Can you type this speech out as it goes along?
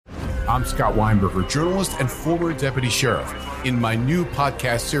I'm Scott Weinberger, journalist and former deputy sheriff. In my new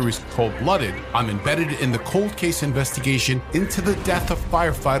podcast series, Cold Blooded, I'm embedded in the cold case investigation into the death of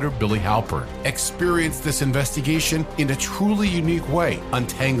firefighter Billy Halpern. Experience this investigation in a truly unique way,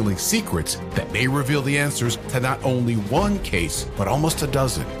 untangling secrets that may reveal the answers to not only one case, but almost a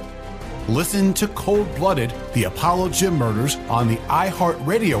dozen. Listen to Cold Blooded, the Apollo Gym Murders on the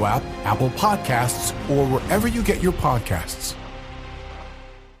iHeartRadio app, Apple Podcasts, or wherever you get your podcasts.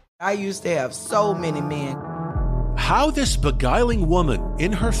 I used to have so many men. How this beguiling woman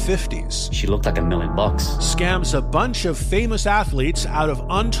in her 50s, she looked like $1 million, scams a bunch of famous athletes out of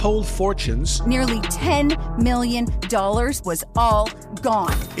untold fortunes. Nearly $10 million was all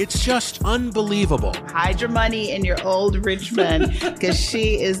gone. It's just unbelievable. Hide your money in your old rich man, because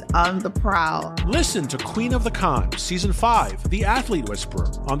she is on the prowl. Listen to Queen of the Con, Season 5, The Athlete Whisperer,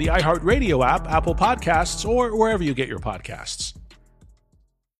 on the iHeartRadio app, Apple Podcasts, or wherever you get your podcasts.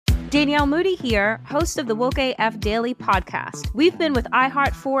 Danielle Moody here, host of the Woke AF Daily podcast. We've been with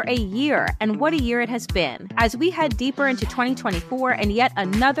iHeart for a year, and what a year it has been. As we head deeper into 2024 and yet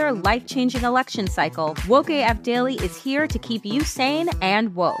another life-changing election cycle, Woke AF Daily is here to keep you sane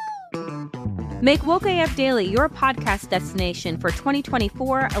and woke. Make Woke AF Daily your podcast destination for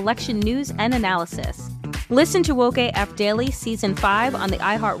 2024 election news and analysis. Listen to Woke AF Daily Season 5 on the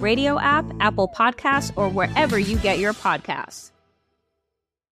iHeartRadio app, Apple Podcasts, or wherever you get your podcasts.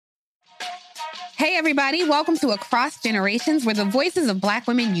 Hey, everybody. Welcome to Across Generations, where the voices of Black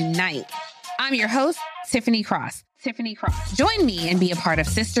women unite. I'm your host, Tiffany Cross. Join me and be a part of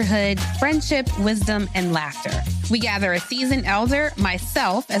sisterhood, friendship, wisdom, and laughter. We gather a seasoned elder,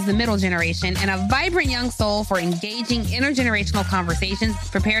 myself as the middle generation, and a vibrant young soul for engaging intergenerational conversations.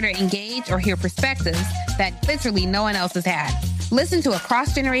 Prepare to engage or hear perspectives that literally no one else has had. Listen to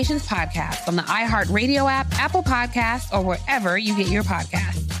Across Generations podcast on the iHeartRadio app, Apple Podcasts, or wherever you get your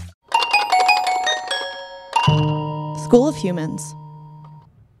podcasts. School of Humans.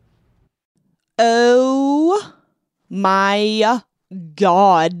 Oh my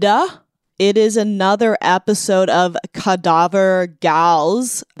God. It is another episode of Cadaver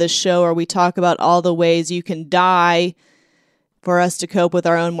Gals, the show where we talk about all the ways you can die for us to cope with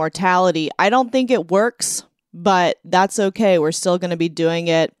our own mortality. I don't think it works, but that's okay. We're still going to be doing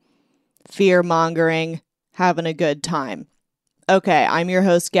it, fear-mongering, having a good time. Okay, I'm your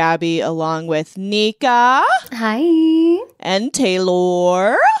host, Gabby, along with Nika. Hi. And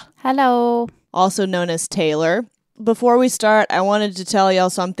Taylor. Hello. Also known as Taylor. Before we start, I wanted to tell y'all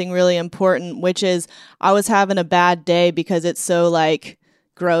something really important, which is I was having a bad day because it's so,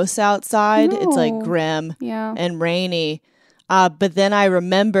 gross outside. No. It's, grim and rainy. But then I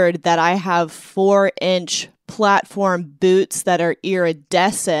remembered that I have 4-inch platform boots that are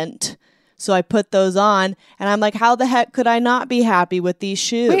iridescent. So I put those on, and I'm like, how the heck could I not be happy with these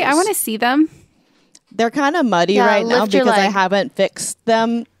shoes? Wait, I want to see them. They're kind of muddy right now because I haven't fixed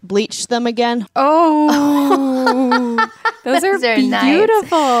them, bleached them again. Oh, those are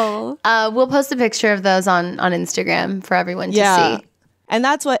beautiful. Nice. We'll post a picture of those on Instagram for everyone to see. And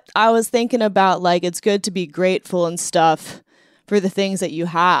that's what I was thinking about. It's good to be grateful and stuff for the things that you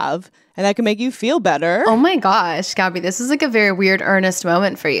have, and that can make you feel better. Oh my gosh, Gabby, this is a very weird, earnest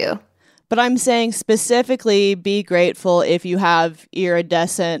moment for you. But I'm saying specifically be grateful if you have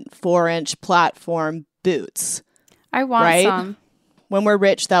iridescent 4-inch platform boots. I want some. When we're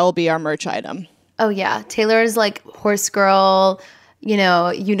rich, that will be our merch item. Oh, yeah. Taylor is horse girl,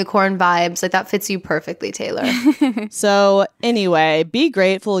 unicorn vibes. That fits you perfectly, Taylor. So anyway, be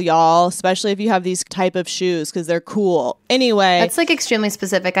grateful, y'all, especially if you have these type of shoes because they're cool. Anyway. That's extremely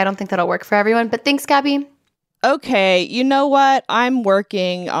specific. I don't think that'll work for everyone. But thanks, Gabby. Okay. You know what? I'm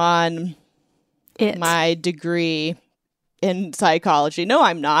working on my degree in psychology. No,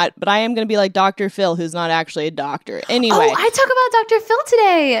 I'm not, but I am going to be like Dr. Phil, who's not actually a doctor. Anyway. Oh, I talk about Dr. Phil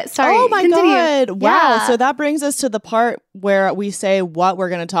today. Sorry. Oh my God. Wow. Yeah. So that brings us to the part where we say what we're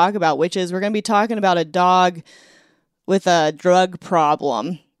going to talk about, which is we're going to be talking about a dog with a drug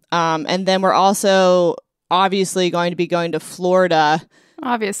problem. And then we're also obviously going to be going to Florida.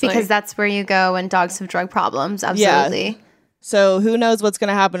 Obviously. Because that's where you go when dogs have drug problems. Absolutely. Yeah. So who knows what's going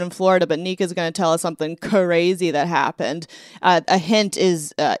to happen in Florida, but Nika's going to tell us something crazy that happened. A hint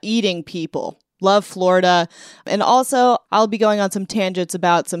is eating people. Love Florida. And also, I'll be going on some tangents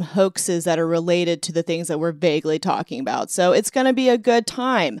about some hoaxes that are related to the things that we're vaguely talking about. So it's going to be a good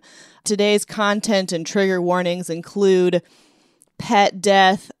time. Today's content and trigger warnings include pet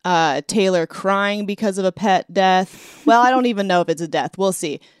death, Taylor crying because of a pet death. Well, I don't even know if it's a death. We'll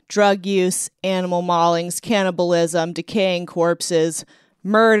see. Drug use, animal maulings, cannibalism, decaying corpses,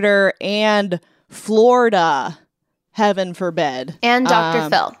 murder, and Florida. Heaven forbid. And Dr.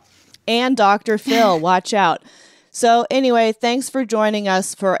 Phil. And Dr. Phil, watch out. So anyway, thanks for joining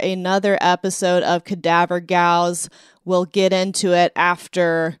us for another episode of Cadaver Gals. We'll get into it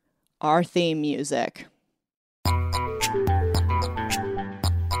after our theme music.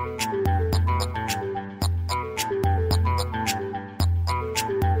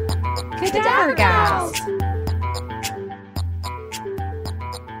 Cadaver Gals.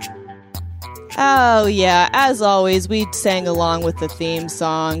 Oh, yeah. As always, we sang along with the theme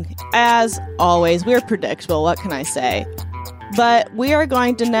song. As always, we're predictable. What can I say? But we are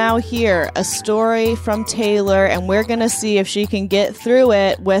going to now hear a story from Taylor, and we're going to see if she can get through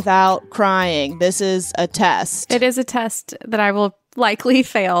it without crying. This is a test. It is a test that I will likely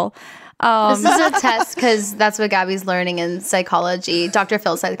fail. This is a test because that's what Gabby's learning in psychology, Dr.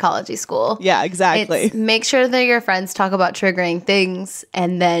 Phil's psychology school. Yeah, exactly. It's make sure that your friends talk about triggering things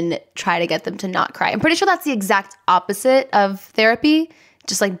and then try to get them to not cry. I'm pretty sure that's the exact opposite of therapy,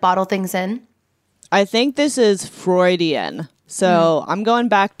 just like bottle things in. I think this is Freudian. So I'm going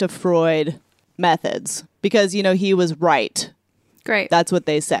back to Freud methods because, you know, he was right. Great. That's what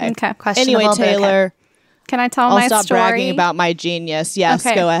they say. Okay. Anyway, Taylor. Can I tell I'll my stop story? bragging about my genius. Yes,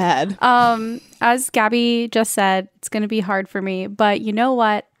 Okay. Go ahead. As Gabby just said, it's going to be hard for me, but you know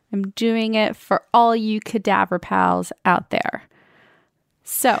what? I'm doing it for all you cadaver pals out there.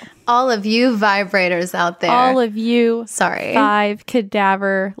 So, all of you vibrators out there. all of you Sorry. 5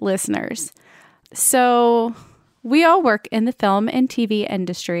 cadaver listeners. So, we all work in the film and TV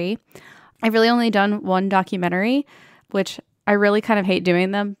industry. I've really only done one documentary, which I really kind of hate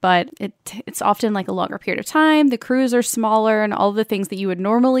doing them, but it's often like a longer period of time. The crews are smaller and all the things that you would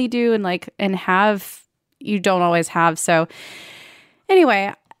normally do and have, you don't always have. So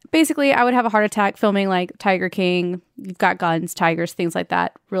anyway, basically I would have a heart attack filming like Tiger King. You've got guns, tigers, things like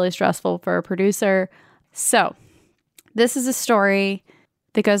that. Really stressful for a producer. So this is a story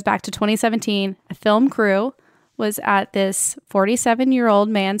that goes back to 2017. A film crew was at this 47-year-old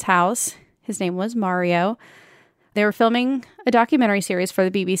man's house. His name was Mario. They were filming a documentary series for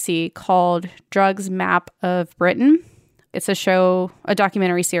the BBC called Drugs Map of Britain. It's a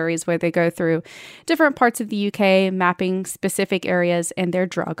documentary series where they go through different parts of the UK, mapping specific areas and their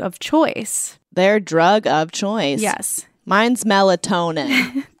drug of choice. Their drug of choice. Yes. Mine's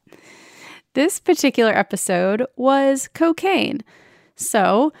melatonin. This particular episode was cocaine.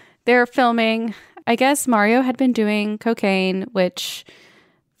 So they're filming, I guess Mario had been doing cocaine, which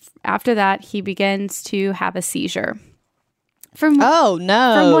after that he begins to have a seizure. From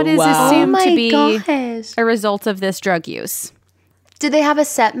what is assumed to be a result of this drug use. Did they have a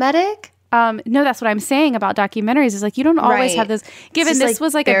set medic? No, that's what I'm saying about documentaries is like you don't always have this. Given this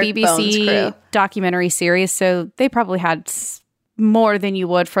was like a BBC documentary series, so they probably had more than you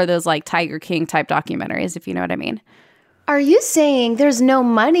would for those like Tiger King type documentaries, if you know what I mean. Are you saying there's no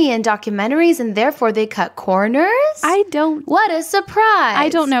money in documentaries and therefore they cut corners? What a surprise. I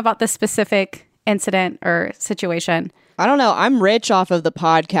don't know about the specific incident or situation. I don't know. I'm rich off of the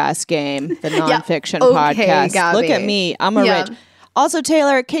podcast game, the nonfiction podcast. Gabby. Look at me. I'm a rich. Also,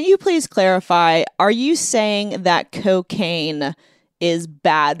 Taylor, can you please clarify, are you saying that cocaine is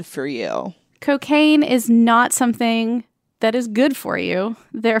bad for you? Cocaine is not something that is good for you.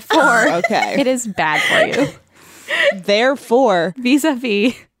 Therefore, it is bad for you. Therefore,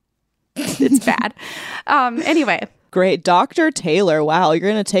 vis-a-vis, it's bad. Anyway. Great. Dr. Taylor, wow, you're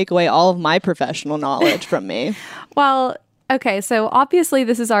going to take away all of my professional knowledge from me. Well, okay, so obviously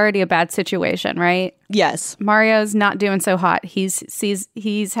this is already a bad situation, right? Yes. Mario's not doing so hot. He's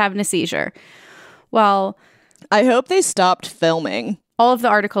having a seizure. Well, I hope they stopped filming. All of the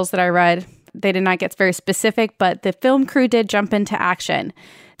articles that I read, they did not get very specific, but the film crew did jump into action.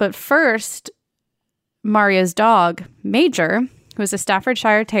 But first, Mario's dog, Major, who is a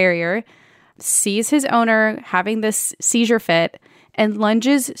Staffordshire Terrier, sees his owner having this seizure fit and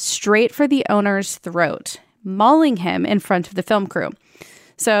lunges straight for the owner's throat, mauling him in front of the film crew.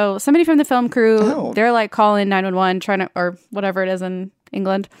 So somebody from the film crew, they're like calling 911, or whatever it is in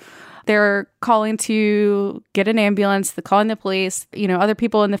England. They're calling to get an ambulance, they're calling the police. You know, other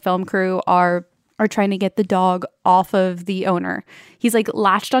people in the film crew are trying to get the dog off of the owner. He's like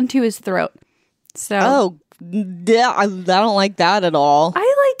latched onto his throat. So yeah, I don't like that at all.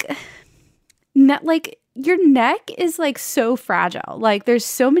 Your neck is like so fragile. Like there's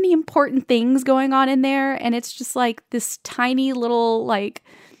so many important things going on in there, and it's just like this tiny little like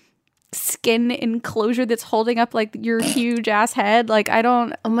skin enclosure that's holding up like your huge ass head. Like, I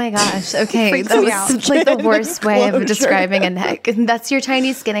don't. Oh my gosh. Okay. Freaks That me was out. like the worst way of describing a neck. That's your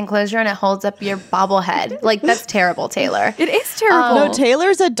tiny skin enclosure and it holds up your bobblehead. Like, that's terrible, Taylor. It is terrible. No,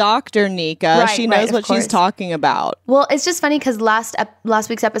 Taylor's a doctor, Nika. Right, she knows right, what of course. she's talking about. Well, it's just funny because last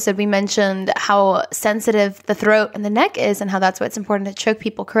week's episode, we mentioned how sensitive the throat and the neck is and how that's why it's important to choke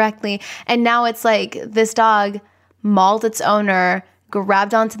people correctly. And now it's like this dog mauled its owner,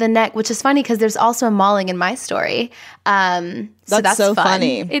 grabbed onto the neck, which is funny because there's also a mauling in my story. So that's so fun.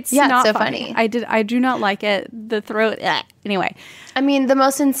 funny. It's Yeah, not it's so funny. funny. I do not like it. The throat. Anyway, I mean, the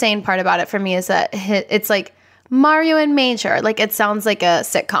most insane part about it for me is that it's like Mario and Major. Like, it sounds like a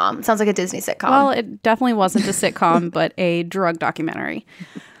sitcom. It sounds like a Disney sitcom. well, it definitely wasn't a sitcom, but a drug documentary.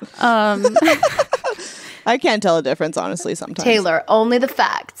 I can't tell a difference, honestly, sometimes. Taylor, only the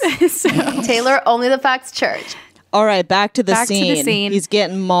facts. Taylor, only the facts church. All right, back to the Back to scene. the scene. He's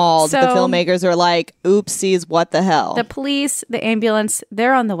getting mauled. The So- filmmakers are like, oopsies, what the hell? The police, the ambulance,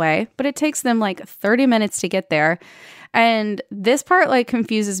 they're on the way, but it takes them like 30 minutes to get there. And this part like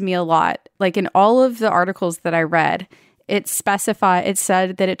confuses me a lot. Like, in all of the articles that I read, it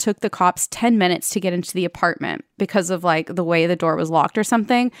said that it took the cops 10 minutes to get into the apartment because of like the way the door was locked or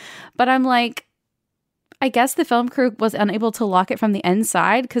something. But I'm like, I guess the film crew was unable to lock it from the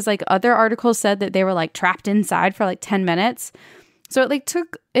inside because like other articles said that they were like trapped inside for like 10 minutes. So it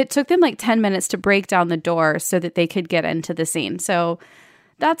took them like 10 minutes to break down the door so that they could get into the scene. So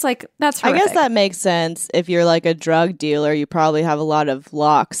that's horrific. I guess that makes sense. If you're like a drug dealer, you probably have a lot of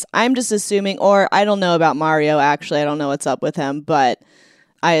locks. I'm just assuming, or I don't know about Mario, actually. I don't know what's up with him, but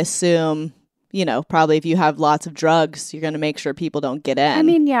I assume, you know, probably if you have lots of drugs, you're going to make sure people don't get in. I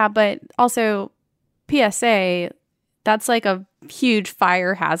mean, yeah, but also PSA, that's like a huge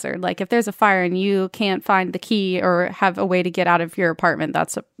fire hazard. Like, if there's a fire and you can't find the key or have a way to get out of your apartment,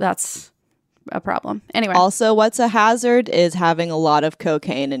 that's a problem. Anyway. Also, what's a hazard is having a lot of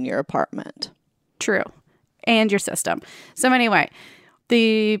cocaine in your apartment. True. And your system. So anyway,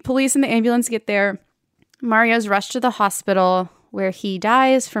 the police and the ambulance get there. Mario's rushed to the hospital where he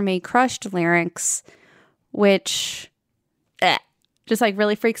dies from a crushed larynx, which just like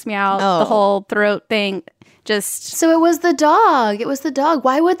really freaks me out. Oh. The whole throat thing. So it was the dog. It was the dog.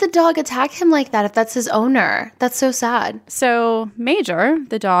 Why would the dog attack him like that if that's his owner? That's so sad. So Major,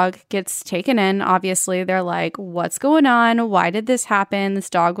 the dog, gets taken in. Obviously, they're like, what's going on? Why did this happen? This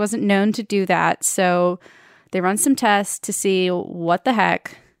dog wasn't known to do that. So they run some tests to see what the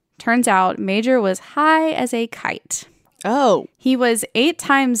heck. Turns out Major was high as a kite. Oh. He was 8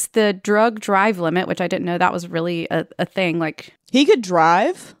 times the drug drive limit, which I didn't know that was really a thing. Like, he could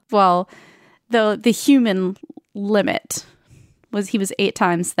drive? Well, the human limit was he was 8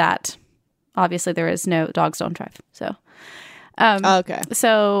 times that. Obviously, there is no dogs don't drive. So, okay.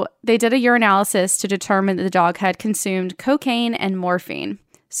 So they did a urinalysis to determine that the dog had consumed cocaine and morphine.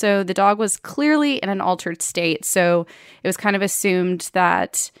 So the dog was clearly in an altered state. So it was kind of assumed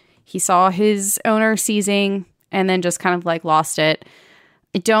that he saw his owner seizing and then just kind of like lost it.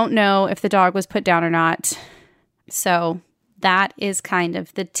 I don't know if the dog was put down or not. So that is kind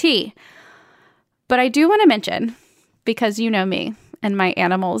of the tea. But I do want to mention, because you know me and my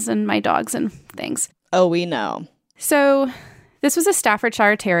animals and my dogs and things. Oh, we know. So this was a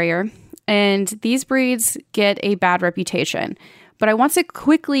Staffordshire Terrier, and these breeds get a bad reputation. But I want to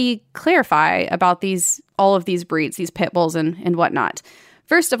quickly clarify about all of these breeds, these pit bulls and whatnot.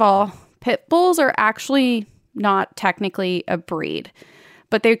 First of all, pit bulls are actually not technically a breed,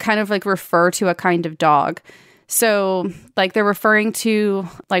 but they kind of like refer to a kind of dog. So like they're referring to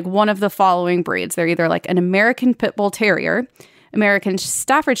like one of the following breeds. They're either like an American Pit Bull Terrier, American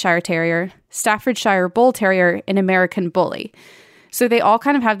Staffordshire Terrier, Staffordshire Bull Terrier, and American Bully. So they all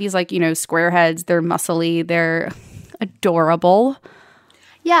kind of have these like, you know, square heads. They're muscly. They're adorable.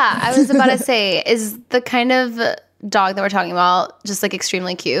 Yeah, I was about to say, is the kind of dog that we're talking about just like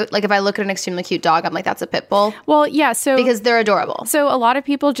extremely cute? Like if I look at an extremely cute dog, I'm like, that's a pit bull. Well, yeah, so because they're adorable. So a lot of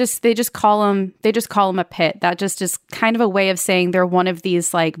people just call them a pit. That just is kind of a way of saying they're one of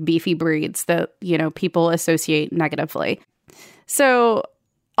these like beefy breeds that, you know, people associate negatively. So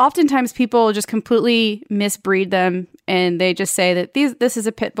oftentimes people just completely misbreed them and they just say that this is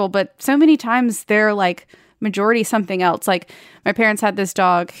a pit bull, but so many times they're like majority something else. Like my parents had this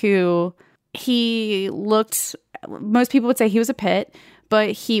dog who most people would say he was a pit,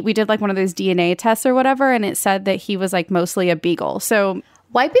 but we did like one of those DNA tests or whatever, and it said that he was like mostly a beagle. So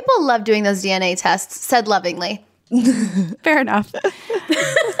white people love doing those DNA tests, said lovingly. Fair enough.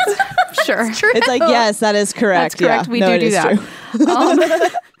 Sure. It's like, yes, that is correct. That's correct. Yeah. We No, do it is that.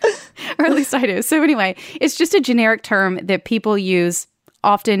 true. Or at least I do. So anyway, it's just a generic term that people use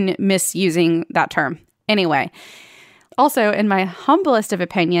often misusing that term. Anyway, also, in my humblest of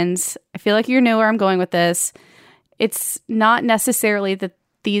opinions, I feel like you know where I'm going with this. It's not necessarily that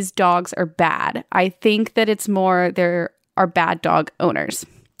these dogs are bad. I think that it's more there are bad dog owners.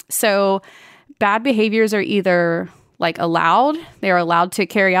 So bad behaviors are either like allowed, they are allowed to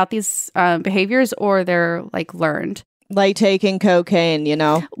carry out these behaviors, or they're like learned. Like taking cocaine, you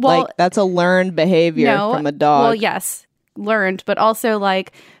know? Well, like that's a learned behavior from a dog. Well, yes, learned, but also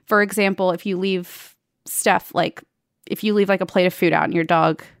like, for example, if you leave stuff, like if you leave like a plate of food out and your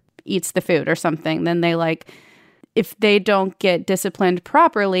dog eats the food or something, then they like, if they don't get disciplined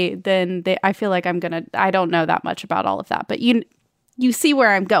properly, then I feel like I don't know that much about all of that, but you see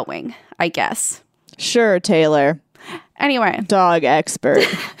where I'm going, I guess. Sure, Taylor. Anyway. Dog expert.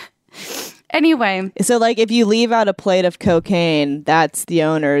 Anyway. So like if you leave out a plate of cocaine, that's the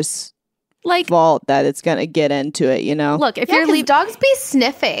owner's fault that it's going to get into it, you know? Look, if you're dogs be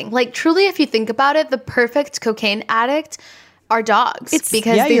sniffing. Like truly, if you think about it, the perfect cocaine addict are dogs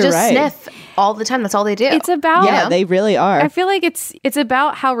because they just sniff all the time. That's all they do. It's about they really are. I feel like it's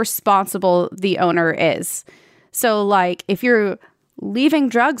about how responsible the owner is. So like if you're leaving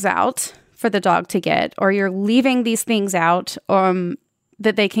drugs out for the dog to get, or you're leaving these things out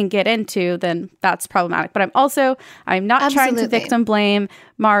that they can get into, then that's problematic. But I'm not trying to victim blame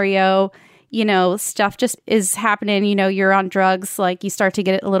Mario. You know, stuff just is happening. You know, you're on drugs, like you start to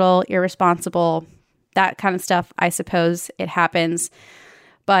get a little irresponsible. That kind of stuff, I suppose it happens.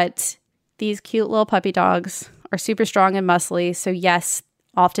 But these cute little puppy dogs are super strong and muscly. So yes,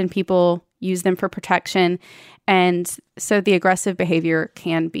 often people use them for protection. And so the aggressive behavior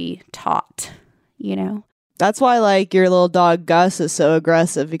can be taught, you know? That's why like your little dog Gus is so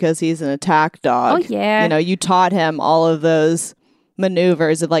aggressive, because he's an attack dog. Oh, yeah. You know, you taught him all of those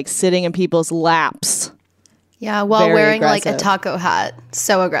maneuvers of like sitting in people's laps. Yeah, while wearing like a taco hat.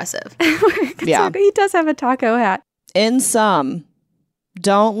 So aggressive. Yeah. He does have a taco hat. In sum,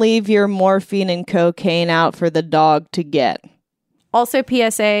 don't leave your morphine and cocaine out for the dog to get. Also,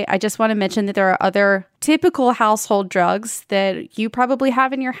 PSA, I just want to mention that there are other typical household drugs that you probably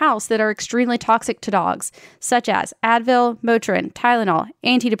have in your house that are extremely toxic to dogs, such as Advil, Motrin, Tylenol,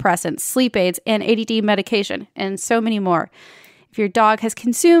 antidepressants, sleep aids, and ADD medication, and so many more. If your dog has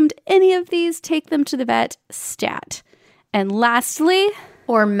consumed any of these, take them to the vet stat. And lastly...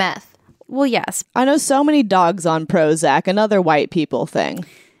 Or meth. Well, yes. I know so many dogs on Prozac, another white people thing.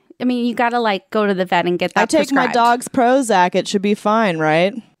 I mean, you gotta like go to the vet and get that prescribed. I take my dog's Prozac. It should be fine,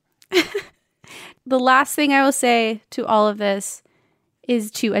 right? The last thing I will say to all of this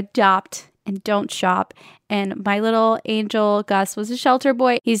is to adopt and don't shop. And my little angel Gus was a shelter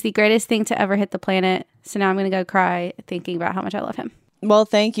boy. He's the greatest thing to ever hit the planet. So now I'm going to go cry thinking about how much I love him. Well,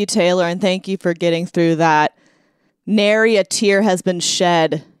 thank you, Taylor, and thank you for getting through that. Nary a tear has been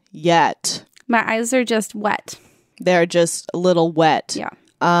shed yet. My eyes are just wet. They're just a little wet. Yeah.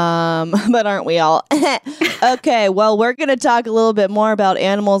 But aren't we all? Okay, well, we're going to talk a little bit more about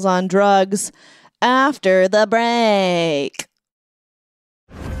animals on drugs after the break.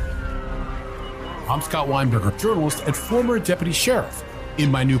 I'm Scott Weinberger, journalist and former deputy sheriff. In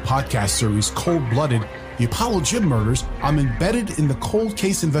my new podcast series, Cold Blooded, The Apollo Gym Murders, I'm embedded in the cold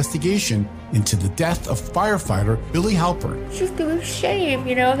case investigation into the death of firefighter Billy Halpern. It's just a shame,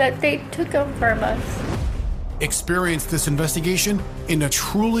 that they took him from us. Experience this investigation in a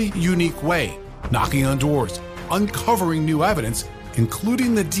truly unique way, knocking on doors, uncovering new evidence,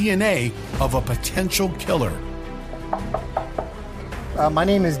 including the DNA of a potential killer. My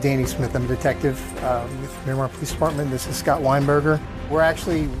name is Danny Smith. I'm a detective with Miramar Police Department. This is Scott Weinberger. We're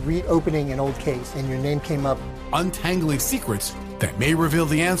actually reopening an old case, and your name came up. Untangling secrets that may reveal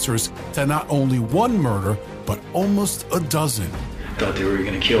the answers to not only one murder, but almost a dozen. I thought they were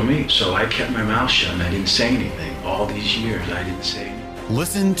going to kill me, so I kept my mouth shut and I didn't say anything. All these years, I didn't say anything.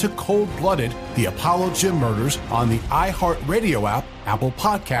 Listen to Cold Blooded, The Apollo Gym Murders on the iHeartRadio app, Apple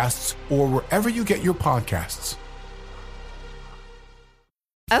Podcasts, or wherever you get your podcasts.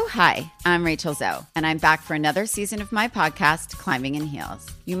 Oh, hi, I'm Rachel Zoe, and I'm back for another season of my podcast, Climbing in Heels.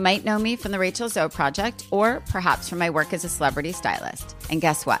 You might know me from the Rachel Zoe Project, or perhaps from my work as a celebrity stylist. And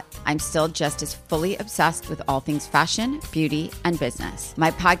guess what? I'm still just as fully obsessed with all things fashion, beauty, and business.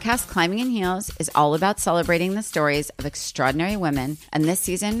 My podcast, Climbing in Heels, is all about celebrating the stories of extraordinary women, and this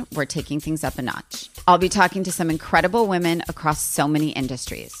season, we're taking things up a notch. I'll be talking to some incredible women across so many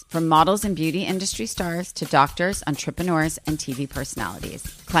industries, from models and beauty industry stars to doctors, entrepreneurs, and TV personalities.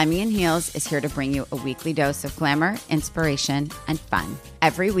 Climbing in Heels is here to bring you a weekly dose of glamour, inspiration, and fun.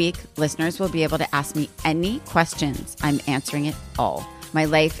 Every week, listeners will be able to ask me any questions. I'm answering it all. My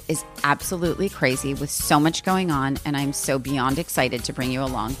life is absolutely crazy with so much going on, and I'm so beyond excited to bring you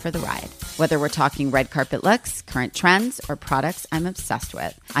along for the ride. Whether we're talking red carpet looks, current trends, or products I'm obsessed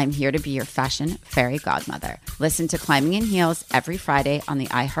with, I'm here to be your fashion fairy godmother. Listen to Climbing in Heels every Friday on the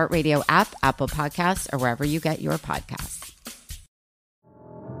iHeartRadio app, Apple Podcasts, or wherever you get your podcasts.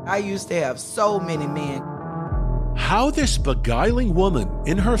 I used to have so many men. How this beguiling woman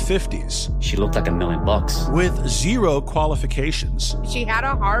in her 50s, she looked like $1 million, with zero qualifications, she had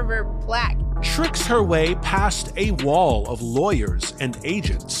a Harvard plaque, tricks her way past a wall of lawyers and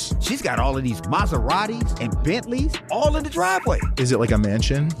agents. She's got all of these Maseratis and Bentleys all in the driveway. Is it like a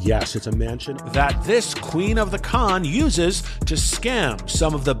mansion? Yes, it's a mansion that this queen of the con uses to scam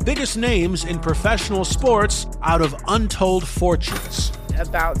some of the biggest names in professional sports out of untold fortunes.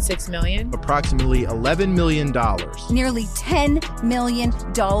 About $6 million. Approximately $11 million. Nearly $10 million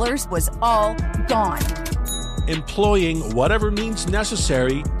was all gone. Employing whatever means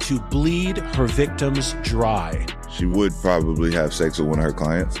necessary to bleed her victims dry. She would probably have sex with one of her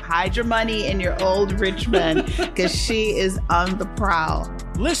clients. Hide your money in your old rich men, because she is on the prowl.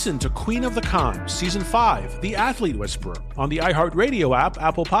 Listen to Queen of the Con, Season 5, The Athlete Whisperer, on the iHeartRadio app,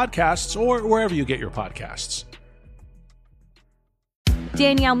 Apple Podcasts, or wherever you get your podcasts.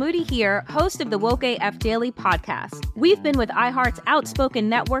 Danielle Moody here, host of the Woke AF Daily podcast. We've been with iHeart's Outspoken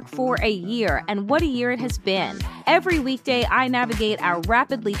Network for a year, and what a year it has been. Every weekday, I navigate our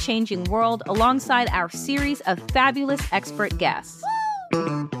rapidly changing world alongside our series of fabulous expert guests.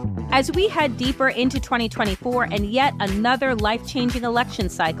 As we head deeper into 2024 and yet another life-changing election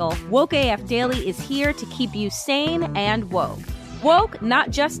cycle, Woke AF Daily is here to keep you sane and woke. Woke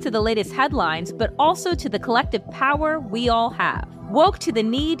not just to the latest headlines, but also to the collective power we all have. Woke to the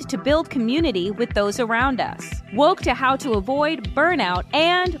need to build community with those around us. Woke to how to avoid burnout,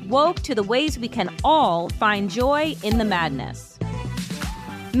 and woke to the ways we can all find joy in the madness.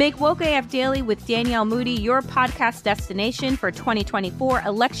 Make Woke AF Daily with Danielle Moody your podcast destination for 2024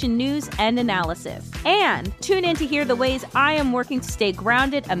 election news and analysis. And tune in to hear the ways I am working to stay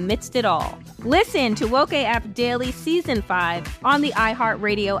grounded amidst it all. Listen to Woke AF Daily Season 5 on the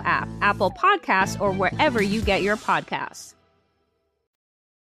iHeartRadio app, Apple Podcasts, or wherever you get your podcasts.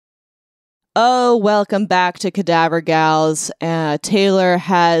 Oh, welcome back to Cadaver Gals. Taylor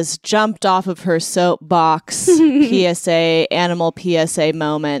has jumped off of her soapbox PSA, animal PSA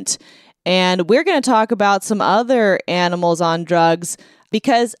moment. And we're going to talk about some other animals on drugs,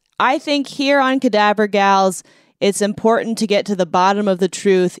 because I think here on Cadaver Gals, it's important to get to the bottom of the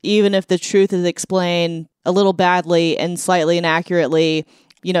truth, even if the truth is explained a little badly and slightly inaccurately,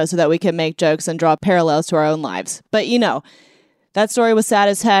 so that we can make jokes and draw parallels to our own lives. But, that story was sad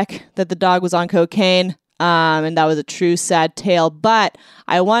as heck, that the dog was on cocaine, and that was a true sad tale. But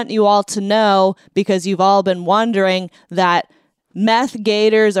I want you all to know, because you've all been wondering, that meth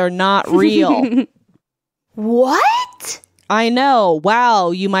gators are not real. What? I know.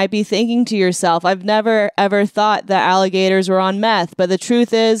 Wow, you might be thinking to yourself, I've never ever thought that alligators were on meth. But the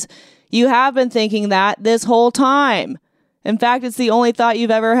truth is, you have been thinking that this whole time. In fact, it's the only thought you've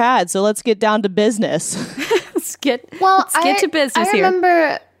ever had. So let's get down to business. Let's get to business I here. I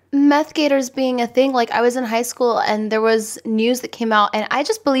remember meth gators being a thing. Like, I was in high school and there was news that came out, and I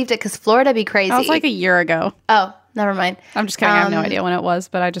just believed it because Florida be crazy. That was like a year ago. Oh, never mind. I'm just kidding. I have no idea when it was,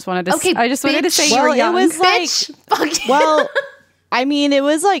 but I just wanted to. Okay, I just wanted to say you well, were young. It was it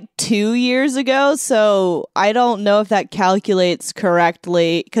was like 2 years ago, so I don't know if that calculates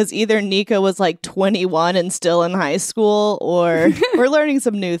correctly, because either Nika was like 21 and still in high school, or we're learning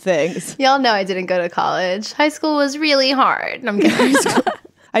some new things. Y'all know I didn't go to college. High school was really hard. I'm kidding.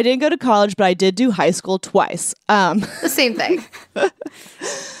 I didn't go to college, but I did do high school twice. The same thing.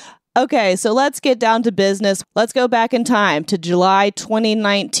 Okay, so let's get down to business. Let's go back in time to July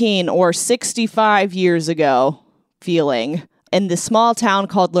 2019, or 65 years ago, in the small town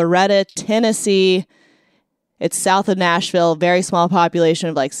called Loretta, Tennessee. It's south of Nashville, very small population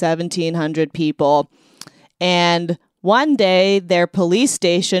of like 1,700 people. And one day, their police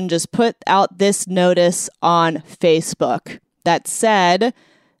station just put out this notice on Facebook that said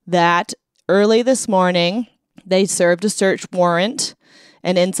that early this morning, they served a search warrant.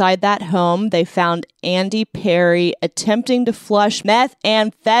 And inside that home, they found Andy Perry attempting to flush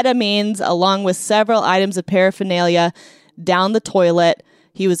methamphetamines along with several items of paraphernalia down the toilet.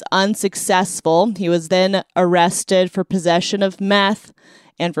 He was unsuccessful. He was then arrested for possession of meth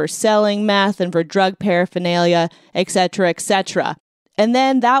and for selling meth and for drug paraphernalia, etc., etc. And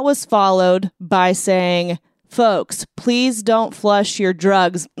then that was followed by saying, folks, please don't flush your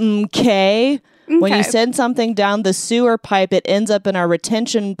drugs, okay? When you Okay. send something down the sewer pipe, it ends up in our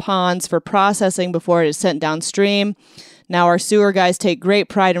retention ponds for processing before it is sent downstream. Now, our sewer guys take great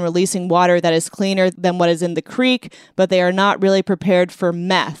pride in releasing water that is cleaner than what is in the creek, but they are not really prepared for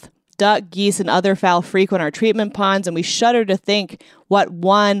meth. Duck, geese, and other fowl frequent our treatment ponds, and we shudder to think what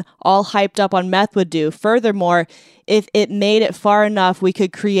one all hyped up on meth would do. Furthermore, if it made it far enough, we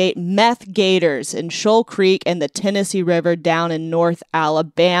could create meth gators in Shoal Creek and the Tennessee River down in North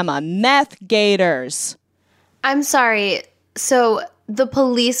Alabama. Meth gators. I'm sorry. So the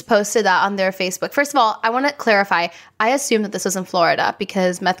police posted that on their Facebook. First of all, I want to clarify. I assumed that this was in Florida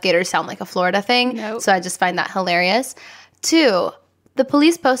because meth gators sound like a Florida thing. Nope. So I just find that hilarious. 2, the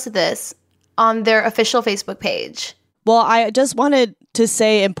police posted this on their official Facebook page. Well, I just wanted to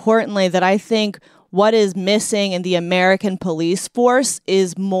say importantly that I think what is missing in the American police force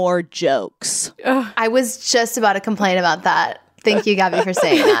is more jokes. I was just about to complain about that. Thank you, Gabby, for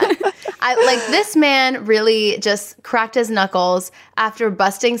saying that. This man really just cracked his knuckles after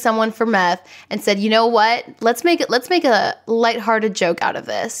busting someone for meth and said, you know what? Let's make a lighthearted joke out of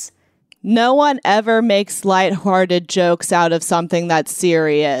this. No one ever makes lighthearted jokes out of something that's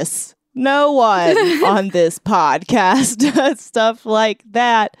serious. No one on this podcast does stuff like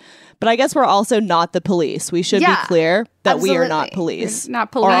that. But I guess we're also not the police. We should be clear that we are not police.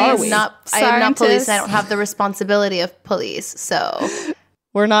 Not Or are police. we? I am not police. And I don't have the responsibility of police. So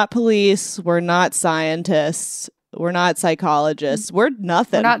We're not police. We're not scientists. We're not psychologists. We're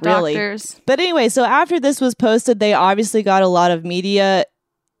nothing, We're not really. doctors. But anyway, so after this was posted, they obviously got a lot of media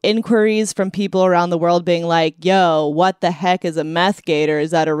inquiries from people around the world being like, yo, what the heck is a meth gator?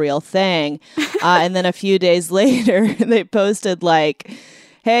 Is that a real thing? And then a few days later, they posted like,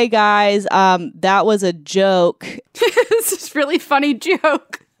 hey guys, that was a joke. This is a really funny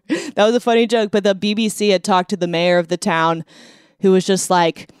joke. That was a funny joke. But the BBC had talked to the mayor of the town who was just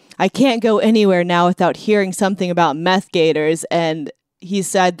like, I can't go anywhere now without hearing something about meth gators. And he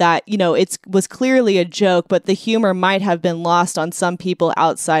said that, it was clearly a joke, but the humor might have been lost on some people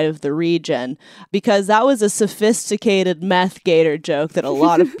outside of the region because that was a sophisticated meth gator joke that a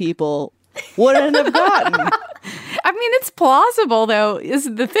lot of people wouldn't have gotten. I mean, it's plausible, though, is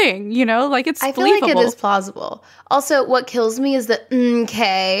the thing, it's I feel believable. like it is plausible. Also, what kills me is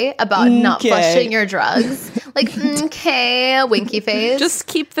the about not flushing your drugs. Like, winky face. Just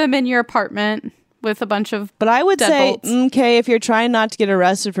keep them in your apartment with a bunch of But I would say, deadbolts. if you're trying not to get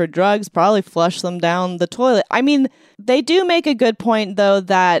arrested for drugs, probably flush them down the toilet. I mean, they do make a good point, though,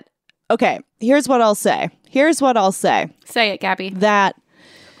 that, here's what I'll say. Say it, Gabby. That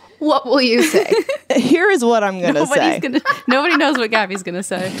what will you say? Here is what I'm going to say. Nobody knows what Gabby's going to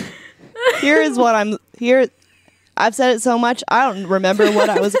say. I've said it so much, I don't remember what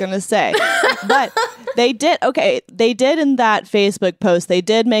I was going to say. But they did in that Facebook post, they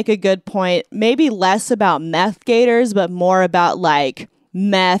did make a good point, maybe less about meth gators, but more about like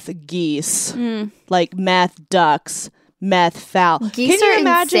meth geese, like meth ducks, meth fowl. Geese Can you are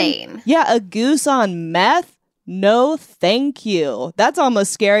imagine? insane. Yeah, a goose on meth? No, thank you. That's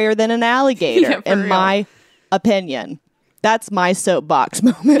almost scarier than an alligator, in my opinion. That's my soapbox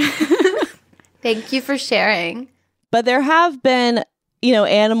moment. Thank you for sharing. But there have been,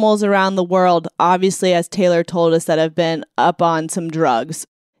 animals around the world, obviously, as Taylor told us, that have been up on some drugs.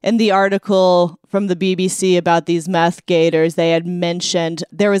 In the article from the BBC about these meth gators, they had mentioned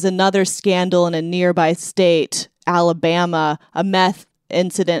there was another scandal in a nearby state, Alabama, a meth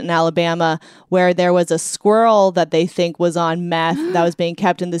incident in Alabama where there was a squirrel that they think was on meth that was being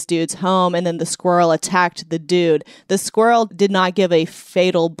kept in this dude's home, and then the squirrel attacked the dude. The squirrel did not give a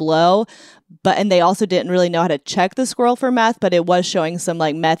fatal blow, and they also didn't really know how to check the squirrel for meth, but it was showing some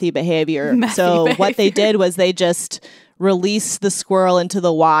like methy behavior. What they did was they just released the squirrel into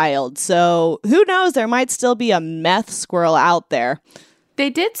the wild. So who knows? There might still be a meth squirrel out there. They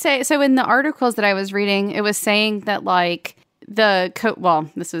did say, so in the articles that I was reading, it was saying that like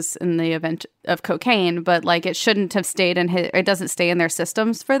this was in the event of cocaine, but like it shouldn't have stayed it doesn't stay in their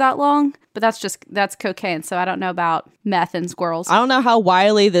systems for that long. But that's cocaine. So I don't know about meth and squirrels. I don't know how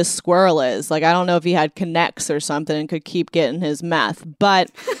wily this squirrel is. Like, I don't know if he had connects or something and could keep getting his meth.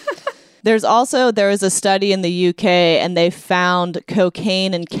 But there was a study in the UK and they found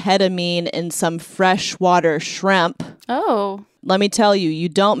cocaine and ketamine in some freshwater shrimp. Oh. Let me tell you, you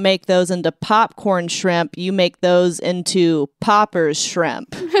don't make those into popcorn shrimp. You make those into poppers shrimp.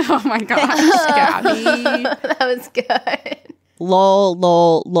 Oh my gosh, Gabby. That was good.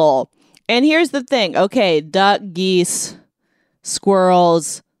 Lol. And here's the thing. Okay, duck, geese,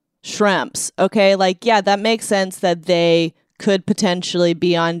 squirrels, shrimps. Okay, that makes sense that they could potentially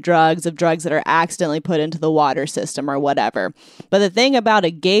be on drugs that are accidentally put into the water system or whatever. But the thing about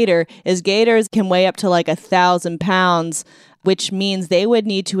a gator is gators can weigh up to like 1,000 pounds, which means they would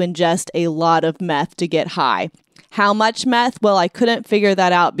need to ingest a lot of meth to get high. How much meth? Well, I couldn't figure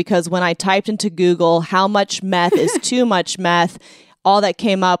that out because when I typed into Google how much meth is too much meth, all that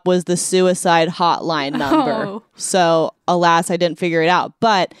came up was the suicide hotline number. Oh. So, alas, I didn't figure it out.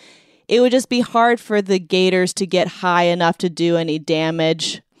 But it would just be hard for the gators to get high enough to do any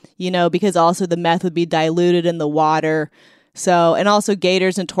damage, because also the meth would be diluted in the water. So, and also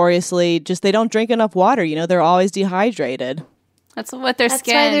gators notoriously they don't drink enough water. They're always dehydrated. That's what their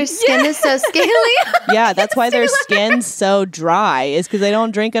skin. That's why their skin is so scaly. Yeah, that's why their skin's so dry, is because they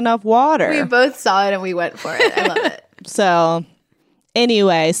don't drink enough water. We both saw it and we went for it. I love it. So,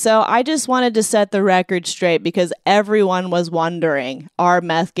 anyway, I just wanted to set the record straight because everyone was wondering, are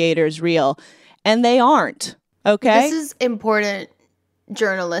meth gators real? And they aren't, okay? This is important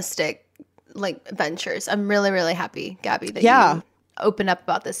journalistic ventures. I'm really, really happy, Gabby, that you opened up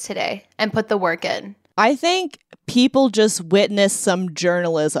about this today and put the work in. I think people just witnessed some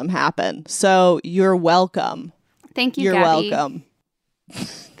journalism happen. So you're welcome. Thank you, You're Gabby. welcome.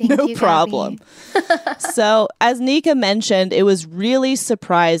 Thank you, problem. So, as Nika mentioned, it was really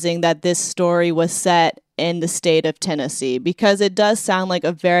surprising that this story was set in the state of Tennessee because it does sound like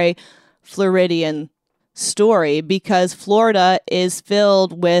a very Floridian story because Florida is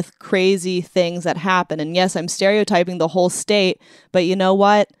filled with crazy things that happen. And yes, I'm stereotyping the whole state, but you know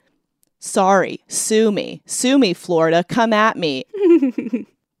what? Sorry, sue me, Florida, come at me.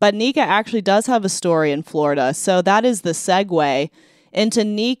 But Nika actually does have a story in Florida. So that is the segue into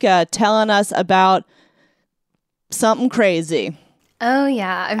Nika telling us about something crazy. Oh,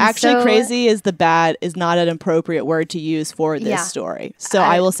 yeah. Crazy is not an appropriate word to use for this story. So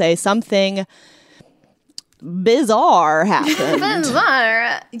I will say something bizarre happened.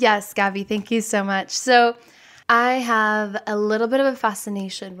 Bizarre. Yes, Gabby, thank you so much. So I have a little bit of a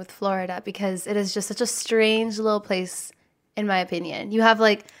fascination with Florida because it is just such a strange little place, in my opinion. You have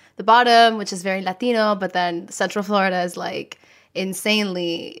the bottom, which is very Latino, but then Central Florida is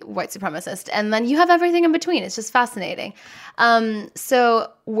insanely white supremacist. And then you have everything in between. It's just fascinating.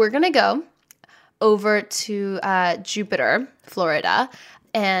 So we're going to go over to Jupiter, Florida.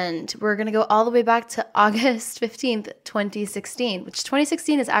 And we're going to go all the way back to August 15th, 2016, which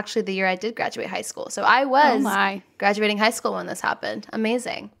 2016 is actually the year I did graduate high school. So I was graduating high school when this happened.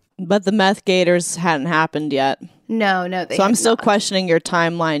 Amazing. But the meth gators hadn't happened yet. No, So I'm still questioning your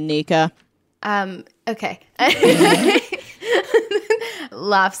timeline, Nika. Okay.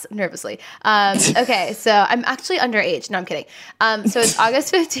 Laughs nervously. Okay, so I'm actually underage. No, I'm kidding. So it's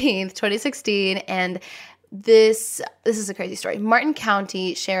August 15th, 2016, and this is a crazy story. Martin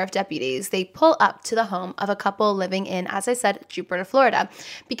County Sheriff deputies, they pull up to the home of a couple living in, as I said, Jupiter, Florida,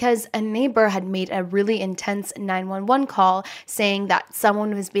 because a neighbor had made a really intense 911 call saying that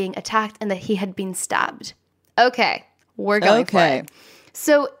someone was being attacked and that he had been stabbed. Okay, we're going for it.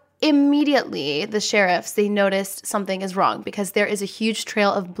 So immediately, the sheriffs, they noticed something is wrong because there is a huge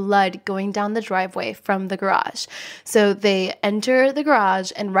trail of blood going down the driveway from the garage. So they enter the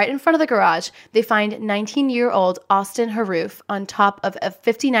garage, and right in front of the garage, they find 19-year-old Austin Haroof on top of a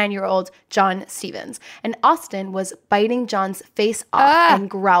 59-year-old John Stevens. And Austin was biting John's face off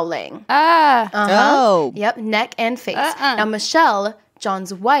and growling. Oh. Yep, neck and face. Now, Michelle,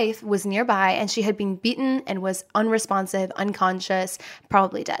 John's wife, was nearby, and she had been beaten and was unresponsive, unconscious,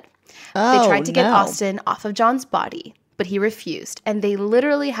 probably dead. They tried to get Austin off of John's body, but he refused. And they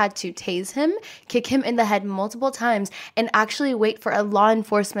literally had to tase him, kick him in the head multiple times, and actually wait for a law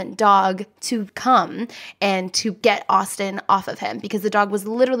enforcement dog to come and to get Austin off of him, because the dog was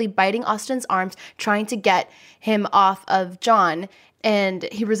literally biting Austin's arms, trying to get him off of John. And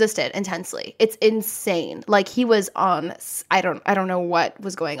he resisted intensely. It's insane. He was on, I don't know what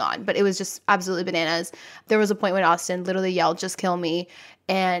was going on, but it was just absolutely bananas. There was a point when Austin literally yelled, "Just kill me."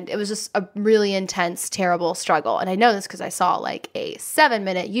 And it was just a really intense, terrible struggle. And I know this because I saw a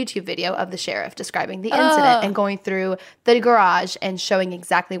 7-minute YouTube video of the sheriff describing the incident and going through the garage and showing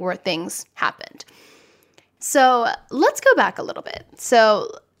exactly where things happened. So let's go back a little bit. So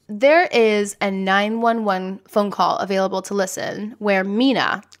there is a 911 phone call available to listen where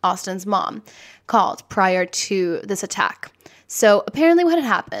Mina, Austin's mom, called prior to this attack. So apparently what had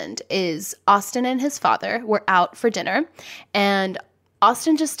happened is Austin and his father were out for dinner, and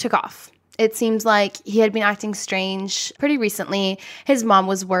Austin just took off. It seems like he had been acting strange pretty recently. His mom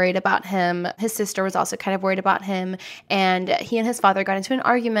was worried about him. His sister was also kind of worried about him. And he and his father got into an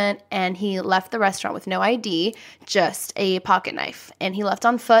argument, and he left the restaurant with no ID, just a pocket knife. And he left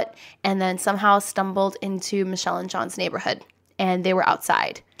on foot and then somehow stumbled into Michelle and John's neighborhood. And they were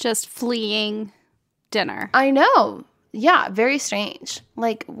outside. Just fleeing dinner. I know. Yeah, very strange.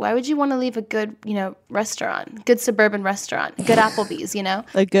 Like, why would you want to leave a good, restaurant, good suburban restaurant, good Applebee's,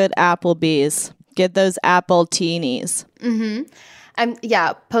 A good Applebee's. Get those apple teenies.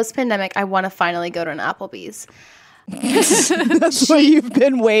 Yeah, post-pandemic, I want to finally go to an Applebee's. That's what you've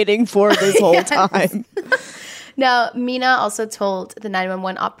been waiting for this whole time. Now, Mina also told the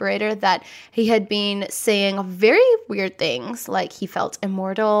 911 operator that he had been saying very weird things, like he felt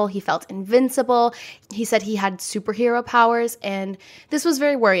immortal, he felt invincible. He said he had superhero powers, and this was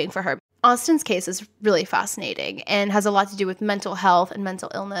very worrying for her. Austin's case is really fascinating and has a lot to do with mental health and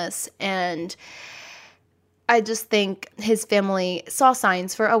mental illness, and I just think his family saw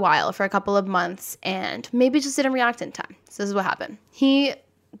signs for a while, for a couple of months, and maybe just didn't react in time. So this is what happened. He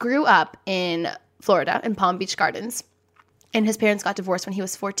grew up in Florida, in Palm Beach Gardens, and his parents got divorced when he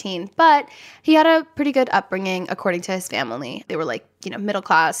was 14, but he had a pretty good upbringing according to his family. They were like, middle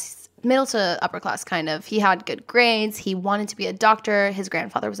to upper class kind of. He had good grades. He wanted to be a doctor. His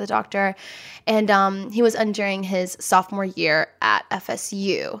grandfather was a doctor, and he was entering his sophomore year at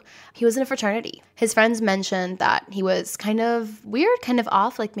FSU. He was in a fraternity. His friends mentioned that he was kind of weird, kind of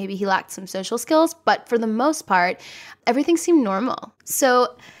off, like maybe he lacked some social skills, but for the most part, everything seemed normal.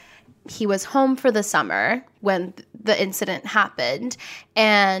 So he was home for the summer when the incident happened,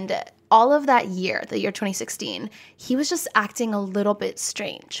 and all of that year, the year 2016, he was just acting a little bit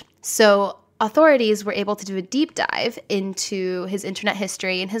strange. So authorities were able to do a deep dive into his internet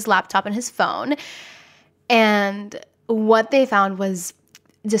history and his laptop and his phone, and what they found was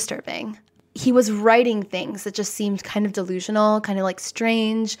disturbing. He was writing things that just seemed kind of delusional, kind of like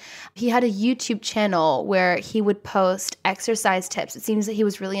strange. He had a YouTube channel where he would post exercise tips. It seems that he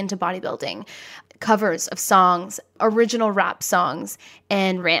was really into bodybuilding, covers of songs, original rap songs,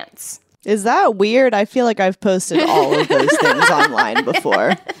 and rants. Is that weird? I feel like I've posted all of those things online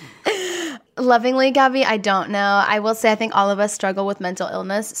before. Lovingly, Gabby, I don't know. I will say I think all of us struggle with mental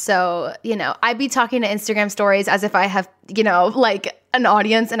illness. So, I'd be talking to Instagram stories as if I have, like an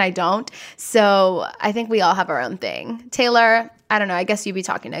audience, and I don't. So I think we all have our own thing. Taylor, I don't know. I guess you'd be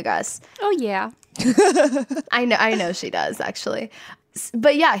talking to Gus. Oh, yeah. I know she does, actually.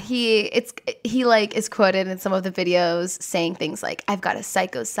 But yeah, he is quoted in some of the videos saying things like, I've got a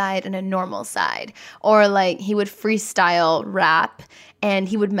psycho side and a normal side. Or like he would freestyle rap and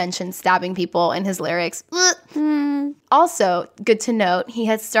he would mention stabbing people in his lyrics. Also, good to note, he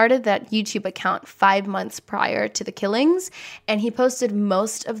had started that YouTube account 5 months prior to the killings, and he posted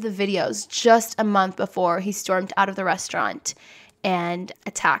most of the videos just a month before he stormed out of the restaurant and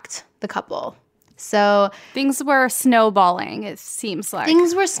attacked the couple. So things were snowballing, it seems like.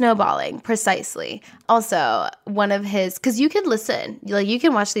 Things were snowballing, precisely. Also, one of his, because you can listen, like you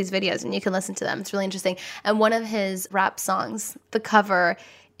can watch these videos and you can listen to them. It's really interesting. And one of his rap songs, the cover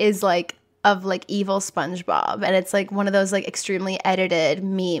is like of like evil SpongeBob. And it's like one of those like extremely edited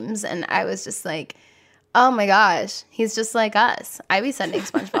memes. And I was just like, oh my gosh, he's just like us. I be sending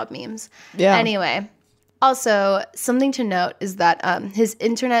SpongeBob memes. Yeah. Anyway, also something to note is that his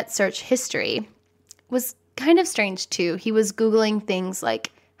internet search history was kind of strange too. He was Googling things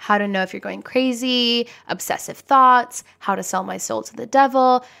like how to know if you're going crazy, obsessive thoughts, how to sell my soul to the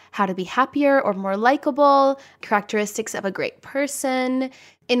devil, how to be happier or more likable, characteristics of a great person.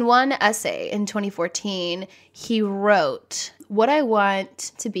 In one essay in 2014, he wrote, what I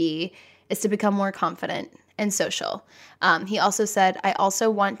want to be is to become more confident and social. He also said, I also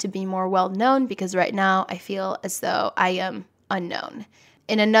want to be more well-known because right now I feel as though I am unknown.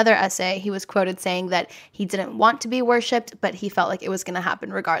 In another essay, he was quoted saying that he didn't want to be worshipped, but he felt like it was going to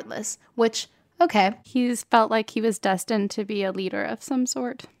happen regardless, which, okay. He's felt like he was destined to be a leader of some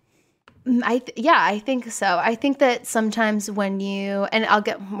sort. I think so. I think that sometimes when you, and I'll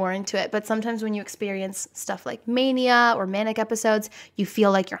get more into it, but sometimes when you experience stuff like mania or manic episodes, you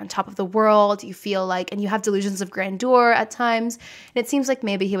feel like you're on top of the world. You feel like, and you have delusions of grandeur at times. And it seems like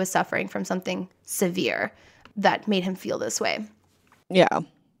maybe he was suffering from something severe that made him feel this way. Yeah.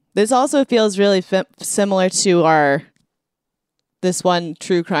 This also feels really similar to this one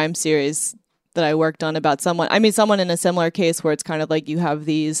true crime series that I worked on about someone in a similar case where it's kind of like you have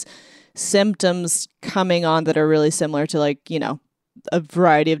these symptoms coming on that are really similar to like, a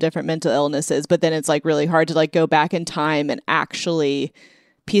variety of different mental illnesses, but then it's like really hard to like go back in time and actually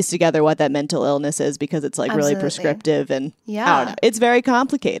piece together what that mental illness is because it's like really Absolutely. prescriptive and Yeah. I don't know. It's very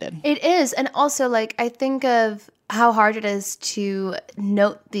complicated. It is. And also, like, I think of how hard it is to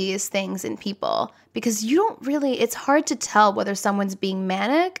note these things in people because you don't really, it's hard to tell whether someone's being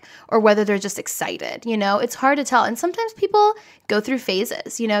manic or whether they're just excited, you know? It's hard to tell. And sometimes people go through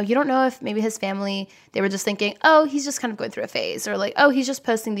phases, you know? You don't know if maybe his family, they were just thinking, oh, he's just kind of going through a phase, or like, oh, he's just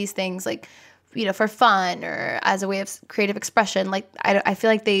posting these things like, you know, for fun or as a way of creative expression. Like, I feel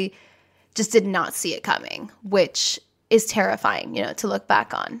like they just did not see it coming, which is terrifying, you know, to look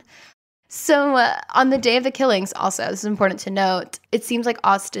back on. So on the day of the killings, also, this is important to note, it seems like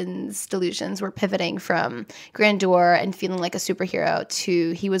Austin's delusions were pivoting from grandeur and feeling like a superhero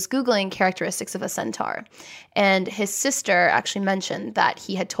to he was Googling characteristics of a centaur. And his sister actually mentioned that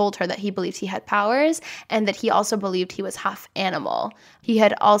he had told her that he believed he had powers and that he also believed he was half animal. He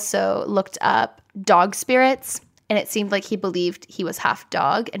had also looked up dog spirits, and it seemed like he believed he was half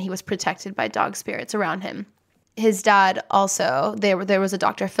dog and he was protected by dog spirits around him. His dad also, there was a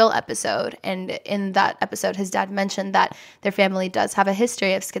Dr. Phil episode, and in that episode, his dad mentioned that their family does have a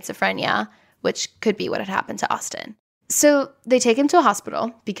history of schizophrenia, which could be what had happened to Austin. So they take him to a hospital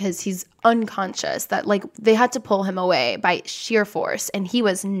because he's unconscious, that like they had to pull him away by sheer force, and he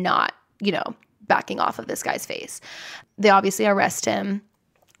was not, you know, backing off of this guy's face. They obviously arrest him.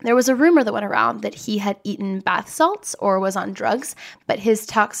 There was a rumor that went around that he had eaten bath salts or was on drugs, but his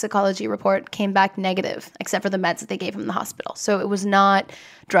toxicology report came back negative, except for the meds that they gave him in the hospital. So it was not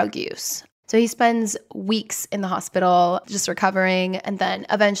drug use. So he spends weeks in the hospital just recovering and then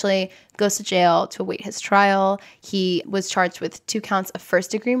eventually goes to jail to await his trial. He was charged with 2 counts of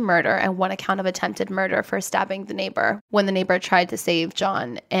first-degree murder and 1 account of attempted murder for stabbing the neighbor when the neighbor tried to save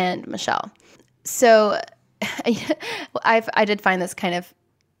John and Michelle. So I did find this kind of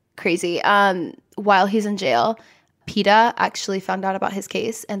crazy. While he's in jail, PETA actually found out about his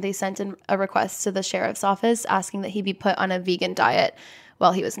case and they sent in a request to the sheriff's office asking that he be put on a vegan diet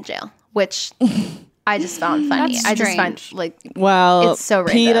while he was in jail, which I just found funny. That's I just find strange. like, Well, it's so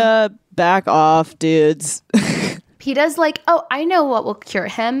random. PETA, back off, dudes. PETA's like, oh, I know what will cure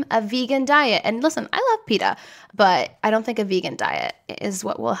him, a vegan diet. And listen, I love PETA, but I don't think a vegan diet is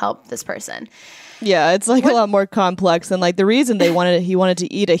what will help this person. Yeah, it's like a lot more complex than like the reason he wanted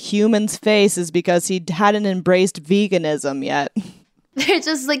to eat a human's face is because he hadn't embraced veganism yet. They're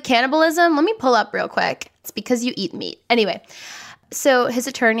just like cannibalism. Let me pull up real quick. It's because you eat meat. Anyway, so his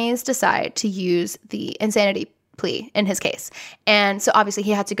attorneys decide to use the insanity plea in his case. And so obviously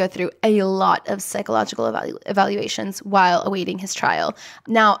he had to go through a lot of psychological evaluations while awaiting his trial.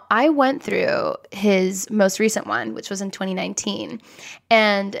 Now, I went through his most recent one, which was in 2019,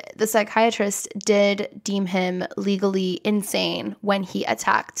 and the psychiatrist did deem him legally insane when he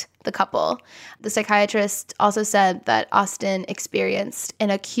attacked the couple. The psychiatrist also said that Austin experienced an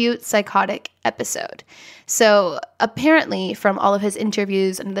acute psychotic episode. So apparently from all of his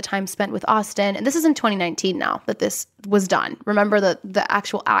interviews and the time spent with Austin, and this is in 2019 now that this was done. Remember the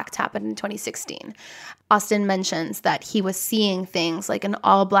actual act happened in 2016. Austin mentions that he was seeing things like an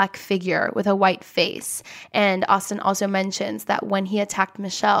all-black figure with a white face. And Austin also mentions that when he attacked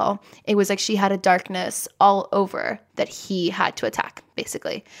Michelle, it was like she had a darkness all over that he had to attack,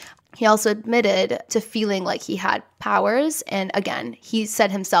 basically. He also admitted to feeling like he had powers. And again, he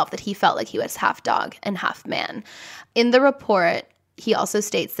said himself that he felt like he was half dog and half man. In the report, he also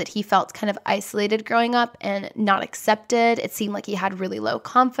states that he felt kind of isolated growing up and not accepted. It seemed like he had really low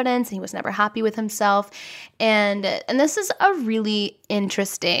confidence and he was never happy with himself. And this is a really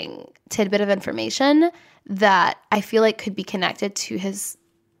interesting tidbit of information that I feel like could be connected to his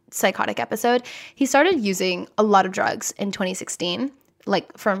psychotic episode. He started using a lot of drugs in 2016,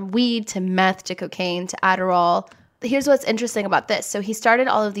 like from weed to meth to cocaine to Adderall. Here's what's interesting about this. So he started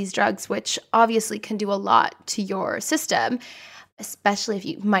all of these drugs, which obviously can do a lot to your system, especially if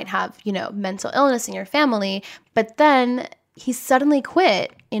you might have, mental illness in your family. But then he suddenly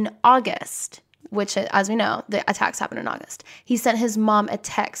quit in August, which, as we know, the attacks happened in August. He sent his mom a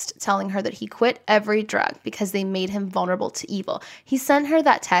text telling her that he quit every drug because they made him vulnerable to evil. He sent her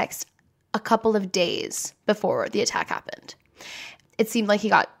that text a couple of days before the attack happened. It seemed like he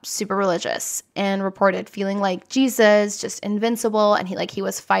got super religious and reported feeling like Jesus, just invincible, and he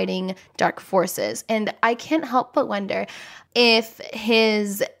was fighting dark forces. And I can't help but wonder if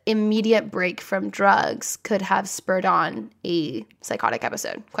his immediate break from drugs could have spurred on a psychotic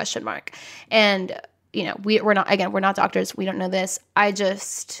episode, ? And, we're not doctors. We don't know this. I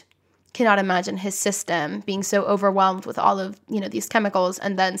just cannot imagine his system being so overwhelmed with all of, these chemicals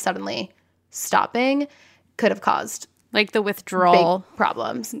and then suddenly stopping could have caused Like the withdrawal. Big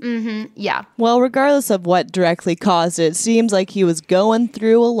problems. Mm-hmm. Yeah. Well, regardless of what directly caused it, seems like he was going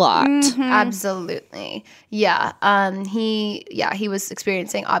through a lot. Mm-hmm. Absolutely. Yeah. He was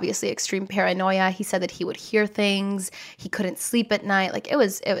experiencing obviously extreme paranoia. He said that he would hear things. He couldn't sleep at night. Like it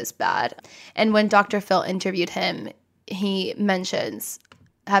was bad. And when Dr. Phil interviewed him, he mentions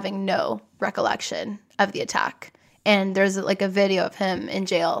having no recollection of the attack. And there's like a video of him in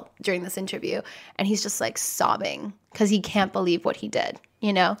jail during this interview, and he's just like sobbing because he can't believe what he did,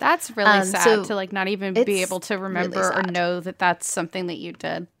 you know? That's really sad to like not even be able to remember or know that that's something that you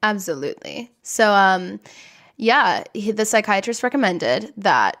did. Absolutely. So, the psychiatrist recommended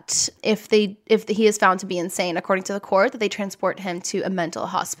that if he is found to be insane, according to the court, that they transport him to a mental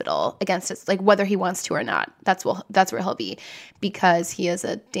hospital against his, like whether he wants to or not. That's where he'll be, because he is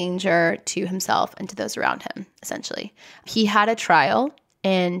a danger to himself and to those around him, essentially. He had a trial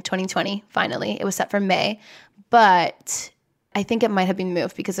in 2020, finally. It was set for May, but I think it might have been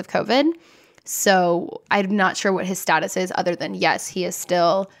moved because of COVID. So I'm not sure what his status is, other than, yes, he is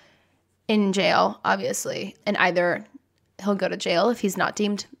still in jail, obviously, and either he'll go to jail if he's not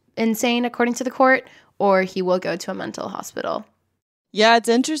deemed insane according to the court, or he will go to a mental hospital. Yeah, it's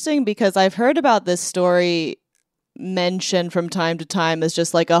interesting because I've heard about this story mentioned from time to time as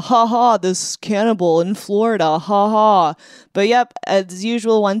just like a ha-ha, this cannibal in Florida, ha-ha. But yep, as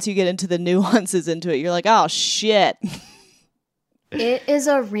usual, once you get into the nuances into it, you're like, oh, shit. It is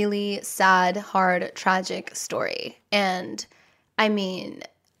a really sad, hard, tragic story. And I mean,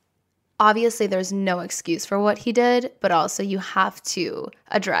 obviously there's no excuse for what he did, but also you have to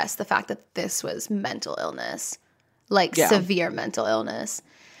address the fact that this was mental illness, like severe mental illness.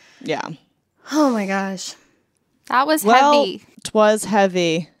 Yeah. Oh my gosh. That was heavy. It was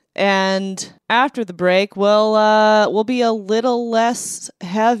heavy. And after the break, we'll be a little less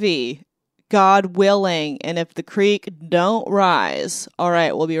heavy, God willing. And if the creek don't rise. All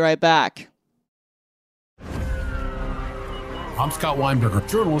right, we'll be right back. I'm Scott Weinberger,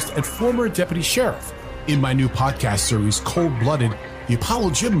 journalist and former deputy sheriff. In my new podcast series, Cold Blooded, The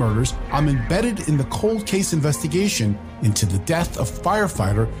Apollo Gym Murders, I'm embedded in the cold case investigation into the death of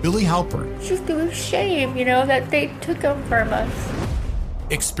firefighter Billy Halpern. It's just a shame, that they took him from us.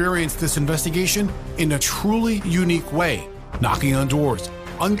 Experience this investigation in a truly unique way, knocking on doors,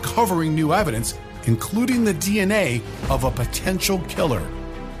 uncovering new evidence, including the DNA of a potential killer.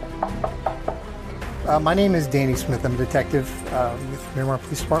 My name is Danny Smith. I'm a detective with Miramar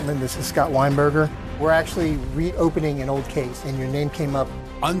Police Department. This is Scott Weinberger. We're actually reopening an old case, and your name came up.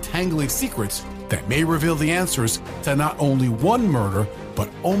 Untangling secrets that may reveal the answers to not only one murder, but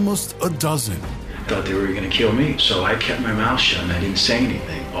almost a dozen. I thought they were going to kill me, so I kept my mouth shut and I didn't say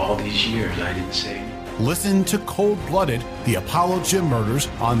anything. All these years, I didn't say anything. Listen to Cold Blooded, The Apollo Gym Murders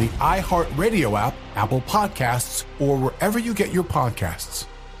on the iHeartRadio app, Apple Podcasts, or wherever you get your podcasts.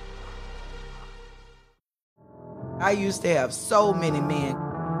 I used to have so many men.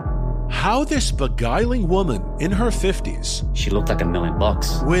 How this beguiling woman in her 50s, she looked like $1 million,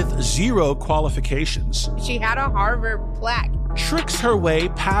 with zero qualifications, she had a Harvard plaque, tricks her way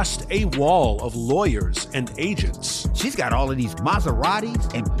past a wall of lawyers and agents. She's got all of these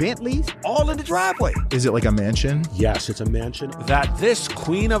Maseratis and Bentleys all in the driveway. Is it like a mansion? Yes, it's a mansion that this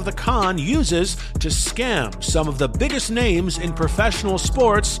queen of the con uses to scam some of the biggest names in professional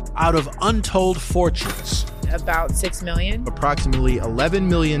sports out of untold fortunes. About $6 million. Approximately $11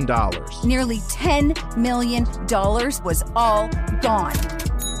 million. Nearly $10 million was all gone.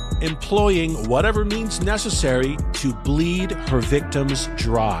 Employing whatever means necessary to bleed her victims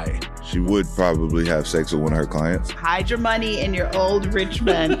dry. She would probably have sex with one of her clients. Hide your money in your old rich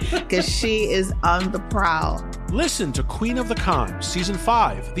man, because she is on the prowl. Listen to Queen of the Con, Season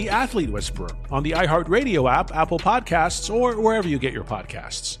 5, The Athlete Whisperer, on the iHeartRadio app, Apple Podcasts, or wherever you get your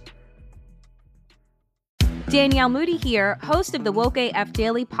podcasts. Danielle Moody here, host of the Woke AF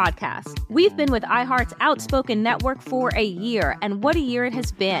Daily podcast. We've been with iHeart's Outspoken Network for a year, and what a year it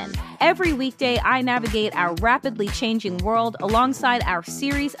has been. Every weekday, I navigate our rapidly changing world alongside our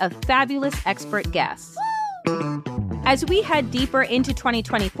series of fabulous expert guests. As we head deeper into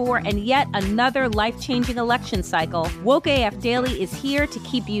 2024 and yet another life-changing election cycle, Woke AF Daily is here to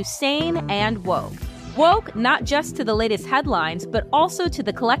keep you sane and woke. Woke not just to the latest headlines, but also to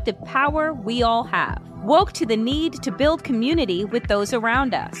the collective power we all have. Woke to the need to build community with those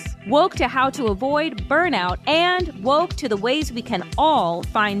around us. Woke to how to avoid burnout, and woke to the ways we can all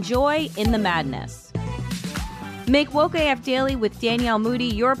find joy in the madness. Make Woke AF Daily with Danielle Moody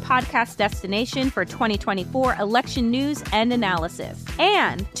your podcast destination for 2024 election news and analysis.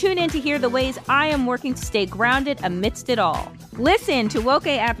 And tune in to hear the ways I am working to stay grounded amidst it all. Listen to Woke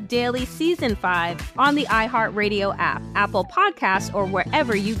AF Daily Season 5 on the iHeartRadio app, Apple Podcasts, or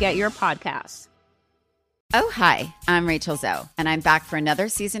wherever you get your podcasts. Oh, hi, I'm Rachel Zoe, and I'm back for another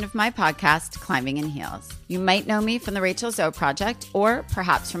season of my podcast, Climbing in Heels. You might know me from the Rachel Zoe Project, or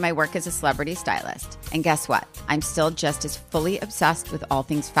perhaps from my work as a celebrity stylist. And guess what? I'm still just as fully obsessed with all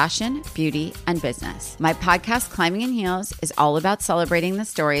things fashion, beauty, and business. My podcast, Climbing in Heels, is all about celebrating the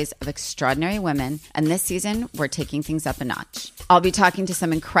stories of extraordinary women, and this season, we're taking things up a notch. I'll be talking to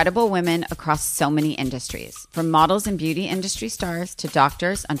some incredible women across so many industries, from models and beauty industry stars to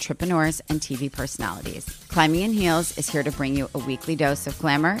doctors, entrepreneurs, and TV personalities. Climbing in Heels is here to bring you a weekly dose of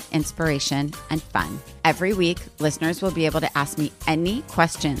glamour, inspiration, and fun. Every week, listeners will be able to ask me any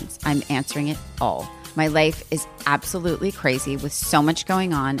questions. I'm answering it all. My life is absolutely crazy with so much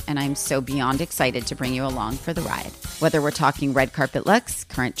going on, and I'm so beyond excited to bring you along for the ride. Whether we're talking red carpet looks,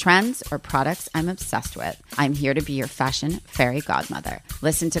 current trends, or products I'm obsessed with, I'm here to be your fashion fairy godmother.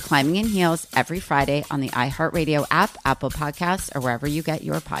 Listen to Climbing in Heels every Friday on the iHeartRadio app, Apple Podcasts, or wherever you get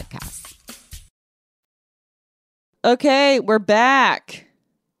your podcasts. Okay, we're back.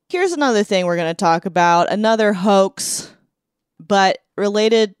 Here's another thing we're going to talk about, another hoax, but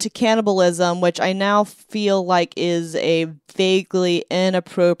related to cannibalism, which I now feel like is a vaguely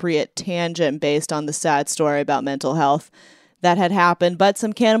inappropriate tangent based on the sad story about mental health that had happened, but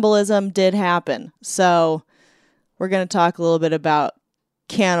some cannibalism did happen. So we're going to talk a little bit about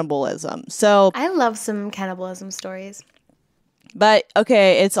cannibalism. So I love some cannibalism stories. But,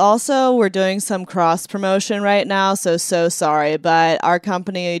 okay, it's also, we're doing some cross promotion right now, so sorry, but our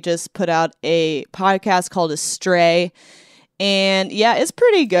company just put out a podcast called Astray, and yeah, it's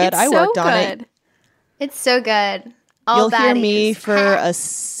pretty good. I worked on it. It's so good. You'll hear me for a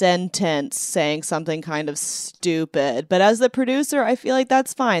sentence saying something kind of stupid, but as the producer, I feel like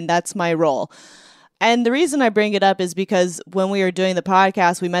that's fine. That's my role. And the reason I bring it up is because when we were doing the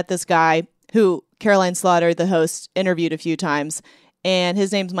podcast, we met this guy who Caroline Slaughter, the host, interviewed a few times, and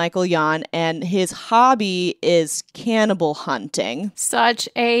his name's Michael Yon, and his hobby is cannibal hunting. Such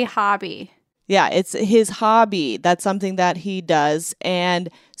a hobby. Yeah, it's his hobby. That's something that he does, and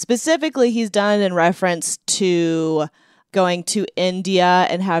specifically, he's done it in reference to going to India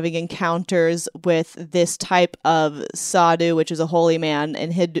and having encounters with this type of sadhu, which is a holy man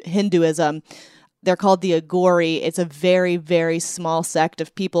in Hinduism. They're called the Aghori. It's a very, very small sect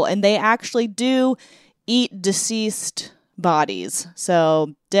of people, and they actually do eat deceased bodies.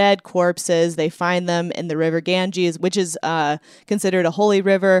 So dead corpses, they find them in the river Ganges, which is considered a holy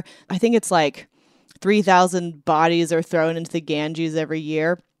river. I think it's like 3,000 bodies are thrown into the Ganges every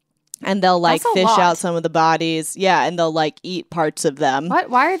year. And they'll like fish out some of the bodies. Yeah, and they'll like eat parts of them. What?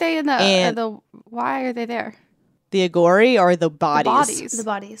 Why are they in why are they there? The Aghori or the bodies? The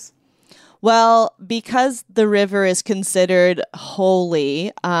bodies. Well, because the river is considered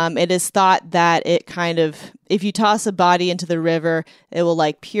holy, it is thought that it kind of, if you toss a body into the river, it will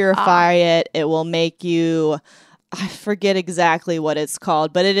like purify it. It will make you, I forget exactly what it's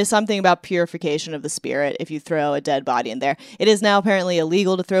called, but it is something about purification of the spirit if you throw a dead body in there. It is now apparently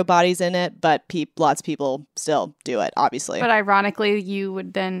illegal to throw bodies in it, but lots of people still do it, obviously. But ironically, you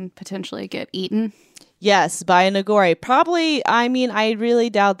would then potentially get eaten. Yes, by an Aghori. Probably, I mean, I really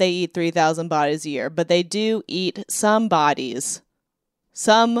doubt they eat 3,000 bodies a year, but they do eat some bodies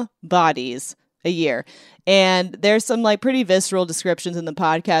a year. And there's some like pretty visceral descriptions in the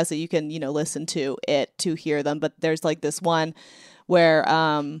podcast that you can, listen to it to hear them. But there's like this one where,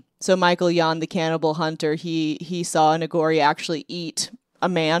 so Michael Yon, the cannibal hunter, he saw an Aghori actually eat a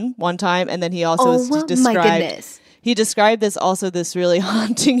man one time. And then he also described... my goodness. He described this really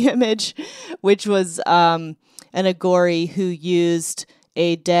haunting image, which was an Aghori who used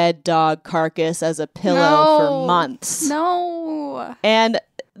a dead dog carcass as a pillow for months. No. And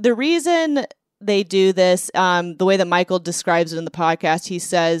the reason they do this, the way that Michael describes it in the podcast, he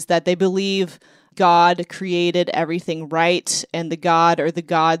says that they believe God created everything right, and the God or the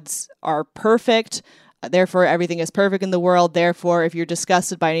gods are perfect. Therefore, everything is perfect in the world. Therefore, if you're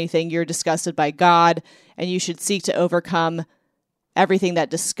disgusted by anything, you're disgusted by God, and you should seek to overcome everything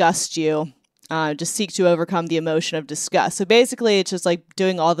that disgusts you. Just seek to overcome the emotion of disgust. So basically, it's just like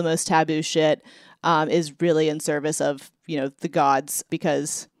doing all the most taboo shit is really in service of, the gods,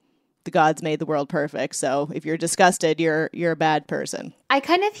 because the gods made the world perfect. So if you're disgusted, you're a bad person. I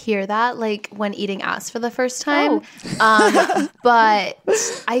kind of hear that like when eating ass for the first time. But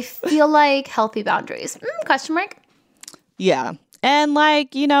I feel like healthy boundaries. Question mark? Yeah. And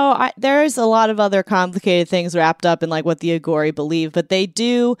like, you know, there's a lot of other complicated things wrapped up in like what the Agori believe, but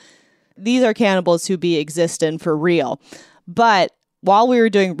these are cannibals who be existent for real. But while we were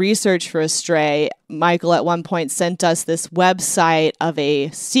doing research for Astray, Michael at one point sent us this website of a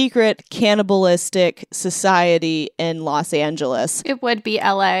secret cannibalistic society in Los Angeles. It would be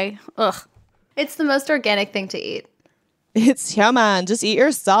LA. Ugh. It's the most organic thing to eat. It's, come on, just eat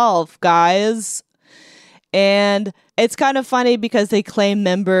yourself, guys. And it's kind of funny because they claim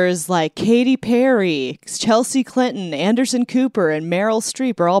members like Katy Perry, Chelsea Clinton, Anderson Cooper, and Meryl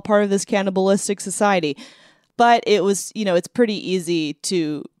Streep are all part of this cannibalistic society. But it was, you know, it's pretty easy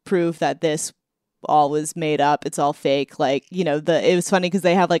to prove that this all was made up. It's all fake. Like, you know, it was funny because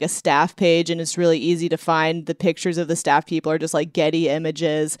they have like a staff page and it's really easy to find. The pictures of the staff people are just like Getty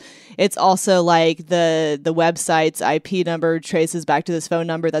images. It's also like the website's IP number traces back to this phone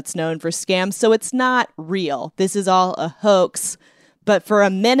number that's known for scams. So it's not real. This is all a hoax. But for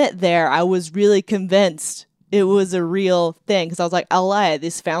a minute there, I was really convinced it was a real thing because I was like, LA,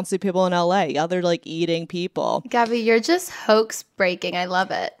 these fancy people in LA, yeah, they're like eating people. Gabby, you're just hoax breaking. I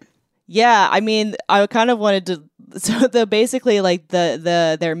love it. Yeah, I mean, I kind of wanted to. So basically like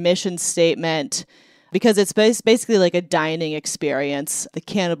their mission statement, because it's basically like a dining experience. The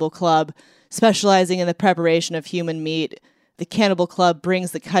Cannibal Club, specializing in the preparation of human meat. The Cannibal Club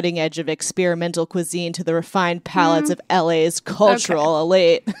brings the cutting edge of experimental cuisine to the refined palates of LA's cultural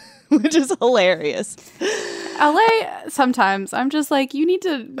elite, which is hilarious. LA, sometimes I'm just like, you need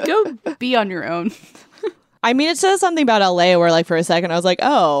to go be on your own. I mean, it says something about LA where like for a second I was like,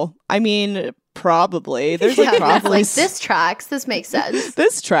 oh, I mean, probably. There's like probably. Like, this tracks. This makes sense.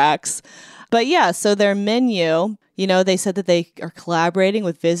 This tracks. But yeah, so their menu, you know, they said that they are collaborating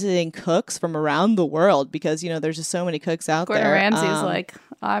with visiting cooks from around the world because, you know, there's just so many cooks out Gordon there. Ramsay's like,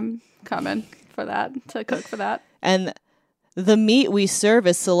 I'm coming for that, to cook for that. And the meat we serve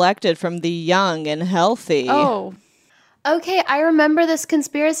is selected from the young and healthy. Oh. Okay, I remember this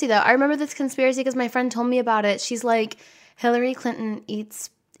conspiracy, though. I remember this conspiracy because my friend told me about it. She's like, Hillary Clinton eats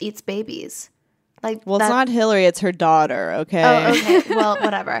babies. Like, well, it's not Hillary, it's her daughter, okay? Oh, okay. Well,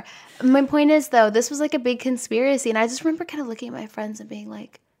 whatever. My point is, though, this was like a big conspiracy, and I just remember kind of looking at my friends and being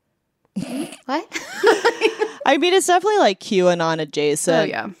like, what? I mean, it's definitely like QAnon adjacent. Oh,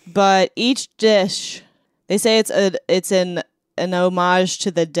 yeah. But each dish, they say it's an homage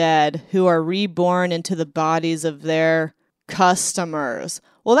to the dead who are reborn into the bodies of their customers.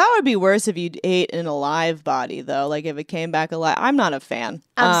 Well, that would be worse if you ate an alive body, though. Like if it came back alive. I'm not a fan.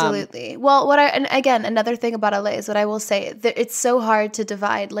 Absolutely. Well, and again, another thing about LA is what I will say, it's so hard to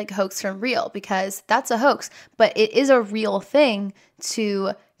divide like hoax from real because that's a hoax, but it is a real thing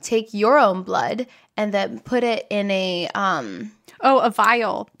to take your own blood and then put it in a a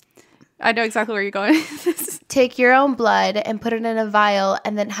vial. I know exactly where you're going. Take your own blood and put it in a vial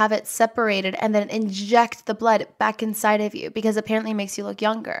and then have it separated and then inject the blood back inside of you because apparently it makes you look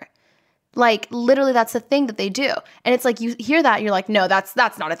younger. Like, literally, that's the thing that they do. And it's like, you hear that, and you're like, no, that's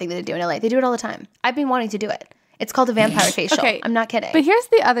not a thing that they do in LA. They do it all the time. I've been wanting to do it. It's called a vampire facial. Okay, I'm not kidding. But here's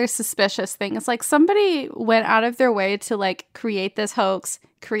the other suspicious thing. It's like somebody went out of their way to, like, create this hoax,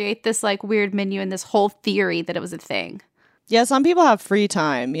 create this, like, weird menu and this whole theory that it was a thing. Yeah, some people have free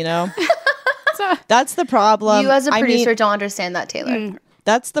time, you know? That's the problem. You as a producer don't understand that, Taylor.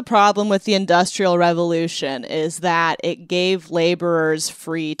 That's the problem with the Industrial Revolution is that it gave laborers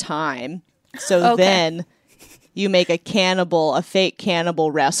free time. So then you make a fake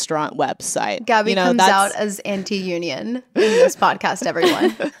cannibal restaurant website. Gabby comes out as anti-union in this podcast,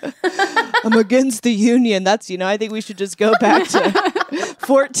 everyone. I'm against the union. That's, I think we should just go back to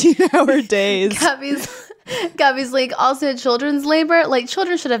 14-hour days. Gabby's like, also children's labor. Like,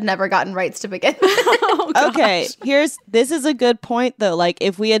 children should have never gotten rights to begin with. Okay, this is a good point, though. Like,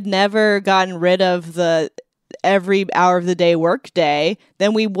 if we had never gotten rid of the every hour of the day work day,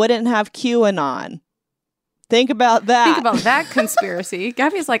 then we wouldn't have QAnon. Think about that. Think about that conspiracy.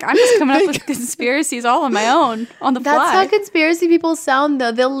 Gabby's like, I'm just coming up with conspiracies all on my own, on the fly. That's how conspiracy people sound,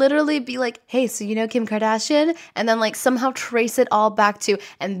 though. They'll literally be like, hey, so you know Kim Kardashian? And then, like, somehow trace it all back to,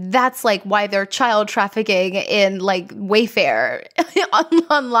 and that's, like, why they're child trafficking in, like, Wayfair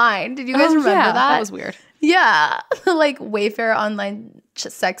online. Did you guys remember that? That was weird. Yeah. Like, Wayfair online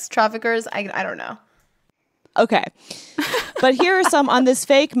sex traffickers. I don't know. Okay. But here are some on this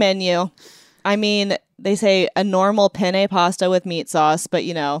fake menu. I mean, they say a normal penne pasta with meat sauce, but,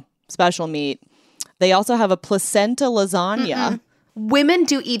 special meat. They also have a placenta lasagna. Mm-mm. Women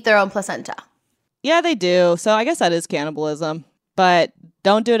do eat their own placenta. Yeah, they do. So I guess that is cannibalism. But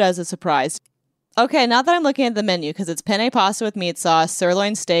don't do it as a surprise. Okay, now that I'm looking at the menu, because it's penne pasta with meat sauce,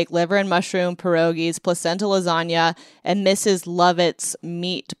 sirloin steak, liver and mushroom pierogies, placenta lasagna, and Mrs. Lovett's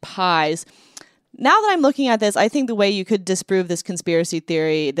meat pies. Now that I'm looking at this, I think the way you could disprove this conspiracy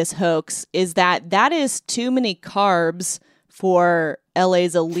theory, this hoax, is that is too many carbs for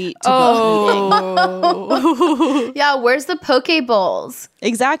LA's elite to go. Yeah, where's the poke bowls?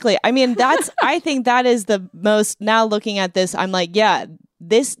 Exactly. I mean, I think that is the most, now looking at this, I'm like, yeah,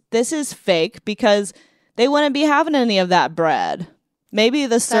 this is fake because they wouldn't be having any of that bread. Maybe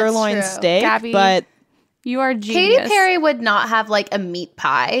the sirloin steak, Gabby, but you are genius. Katy Perry would not have like a meat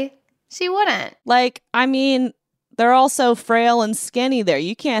pie. She wouldn't. Like, I mean, they're all so frail and skinny there.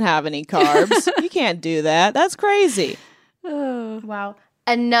 You can't have any carbs. You can't do that. That's crazy. Wow.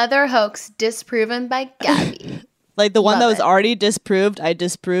 Another hoax disproven by Gabby. Like the one that was already disproved, I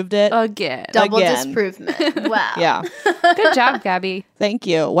disproved it. Again. Double disprovement. Wow. Yeah. Good job, Gabby. Thank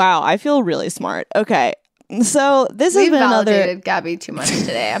you. Wow, I feel really smart. Okay. So this has been another... We validated Gabby too much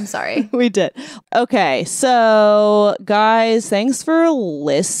today. I'm sorry. We did. Okay, so guys, thanks for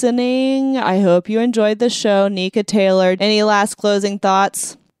listening. I hope you enjoyed the show. Nika Taylor, any last closing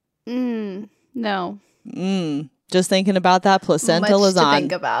thoughts? No. Just thinking about that placenta Much lasagna. to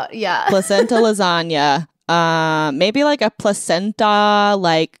think about. Yeah. Placenta lasagna. Maybe like a placenta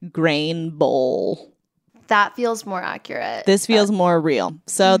like grain bowl. That feels more accurate. This feels more real.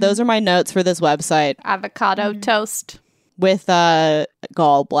 So those are my notes for this website. Avocado toast. With a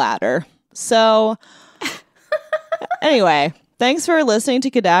gallbladder. So anyway, thanks for listening to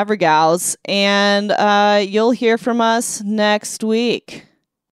Cadaver Gals. And you'll hear from us next week.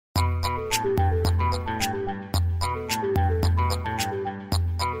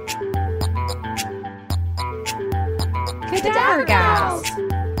 Cadaver Gals.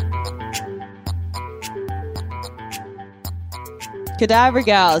 Cadaver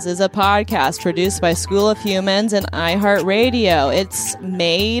Gals is a podcast produced by School of Humans and iHeartRadio. It's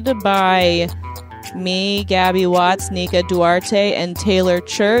made by me, Gabby Watts, Nika Duarte, and Taylor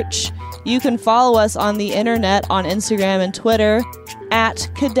Church. You can follow us on the internet on Instagram and Twitter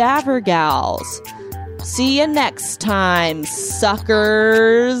at Cadaver Gals. See you next time,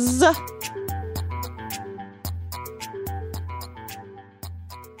 suckers.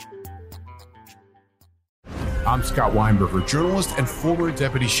 I'm Scott Weinberger, journalist and former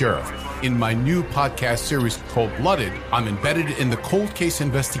deputy sheriff. In my new podcast series, Cold Blooded, I'm embedded in the cold case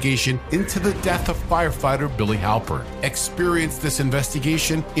investigation into the death of firefighter Billy Halpern. Experience this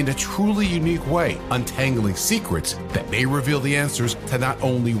investigation in a truly unique way, untangling secrets that may reveal the answers to not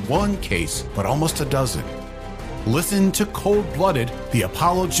only one case, but almost a dozen. Listen to Cold Blooded, the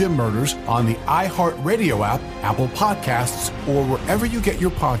Apollo Gym Murders on the iHeartRadio app, Apple Podcasts, or wherever you get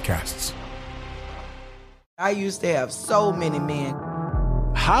your podcasts. I used to have so many men.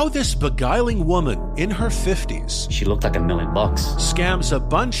 How this beguiling woman in her 50s, she looked like $1 million, scams a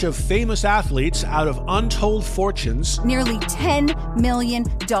bunch of famous athletes out of untold fortunes. Nearly $10 million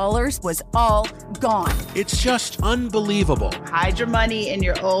was all gone. It's just unbelievable. Hide your money in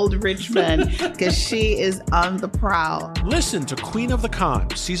your old rich man, because she is on the prowl. Listen to Queen of the Con,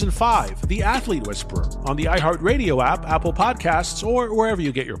 Season 5, The Athlete Whisperer, on the iHeartRadio app, Apple Podcasts, or wherever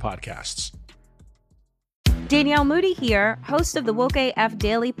you get your podcasts. Danielle Moody here, host of the Woke AF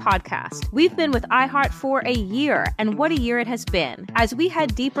Daily podcast. We've been with iHeart for a year, and what a year it has been. As we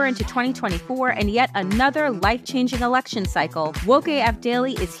head deeper into 2024 and yet another life-changing election cycle, Woke AF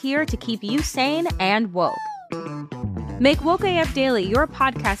Daily is here to keep you sane and woke. Make Woke AF Daily your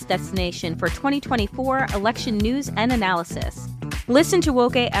podcast destination for 2024 election news and analysis. Listen to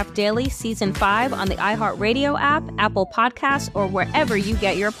Woke AF Daily Season 5 on the iHeartRadio app, Apple Podcasts, or wherever you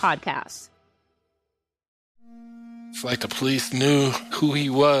get your podcasts. It's like the police knew who he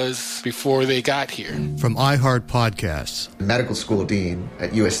was before they got here. From iHeart Podcasts. The medical school dean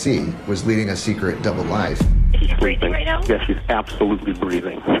at USC was leading a secret double life. He's breathing right now? Yes, he's absolutely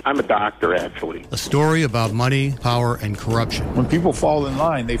breathing. I'm a doctor, actually. A story about money, power, and corruption. When people fall in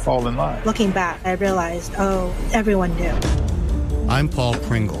line, they fall in line. Looking back, I realized, everyone knew. I'm Paul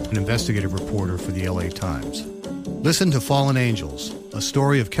Pringle, an investigative reporter for the LA Times. Listen to Fallen Angels, a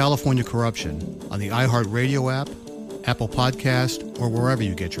story of California corruption on the iHeartRadio app, Apple Podcast, or wherever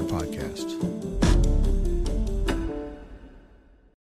you get your podcasts.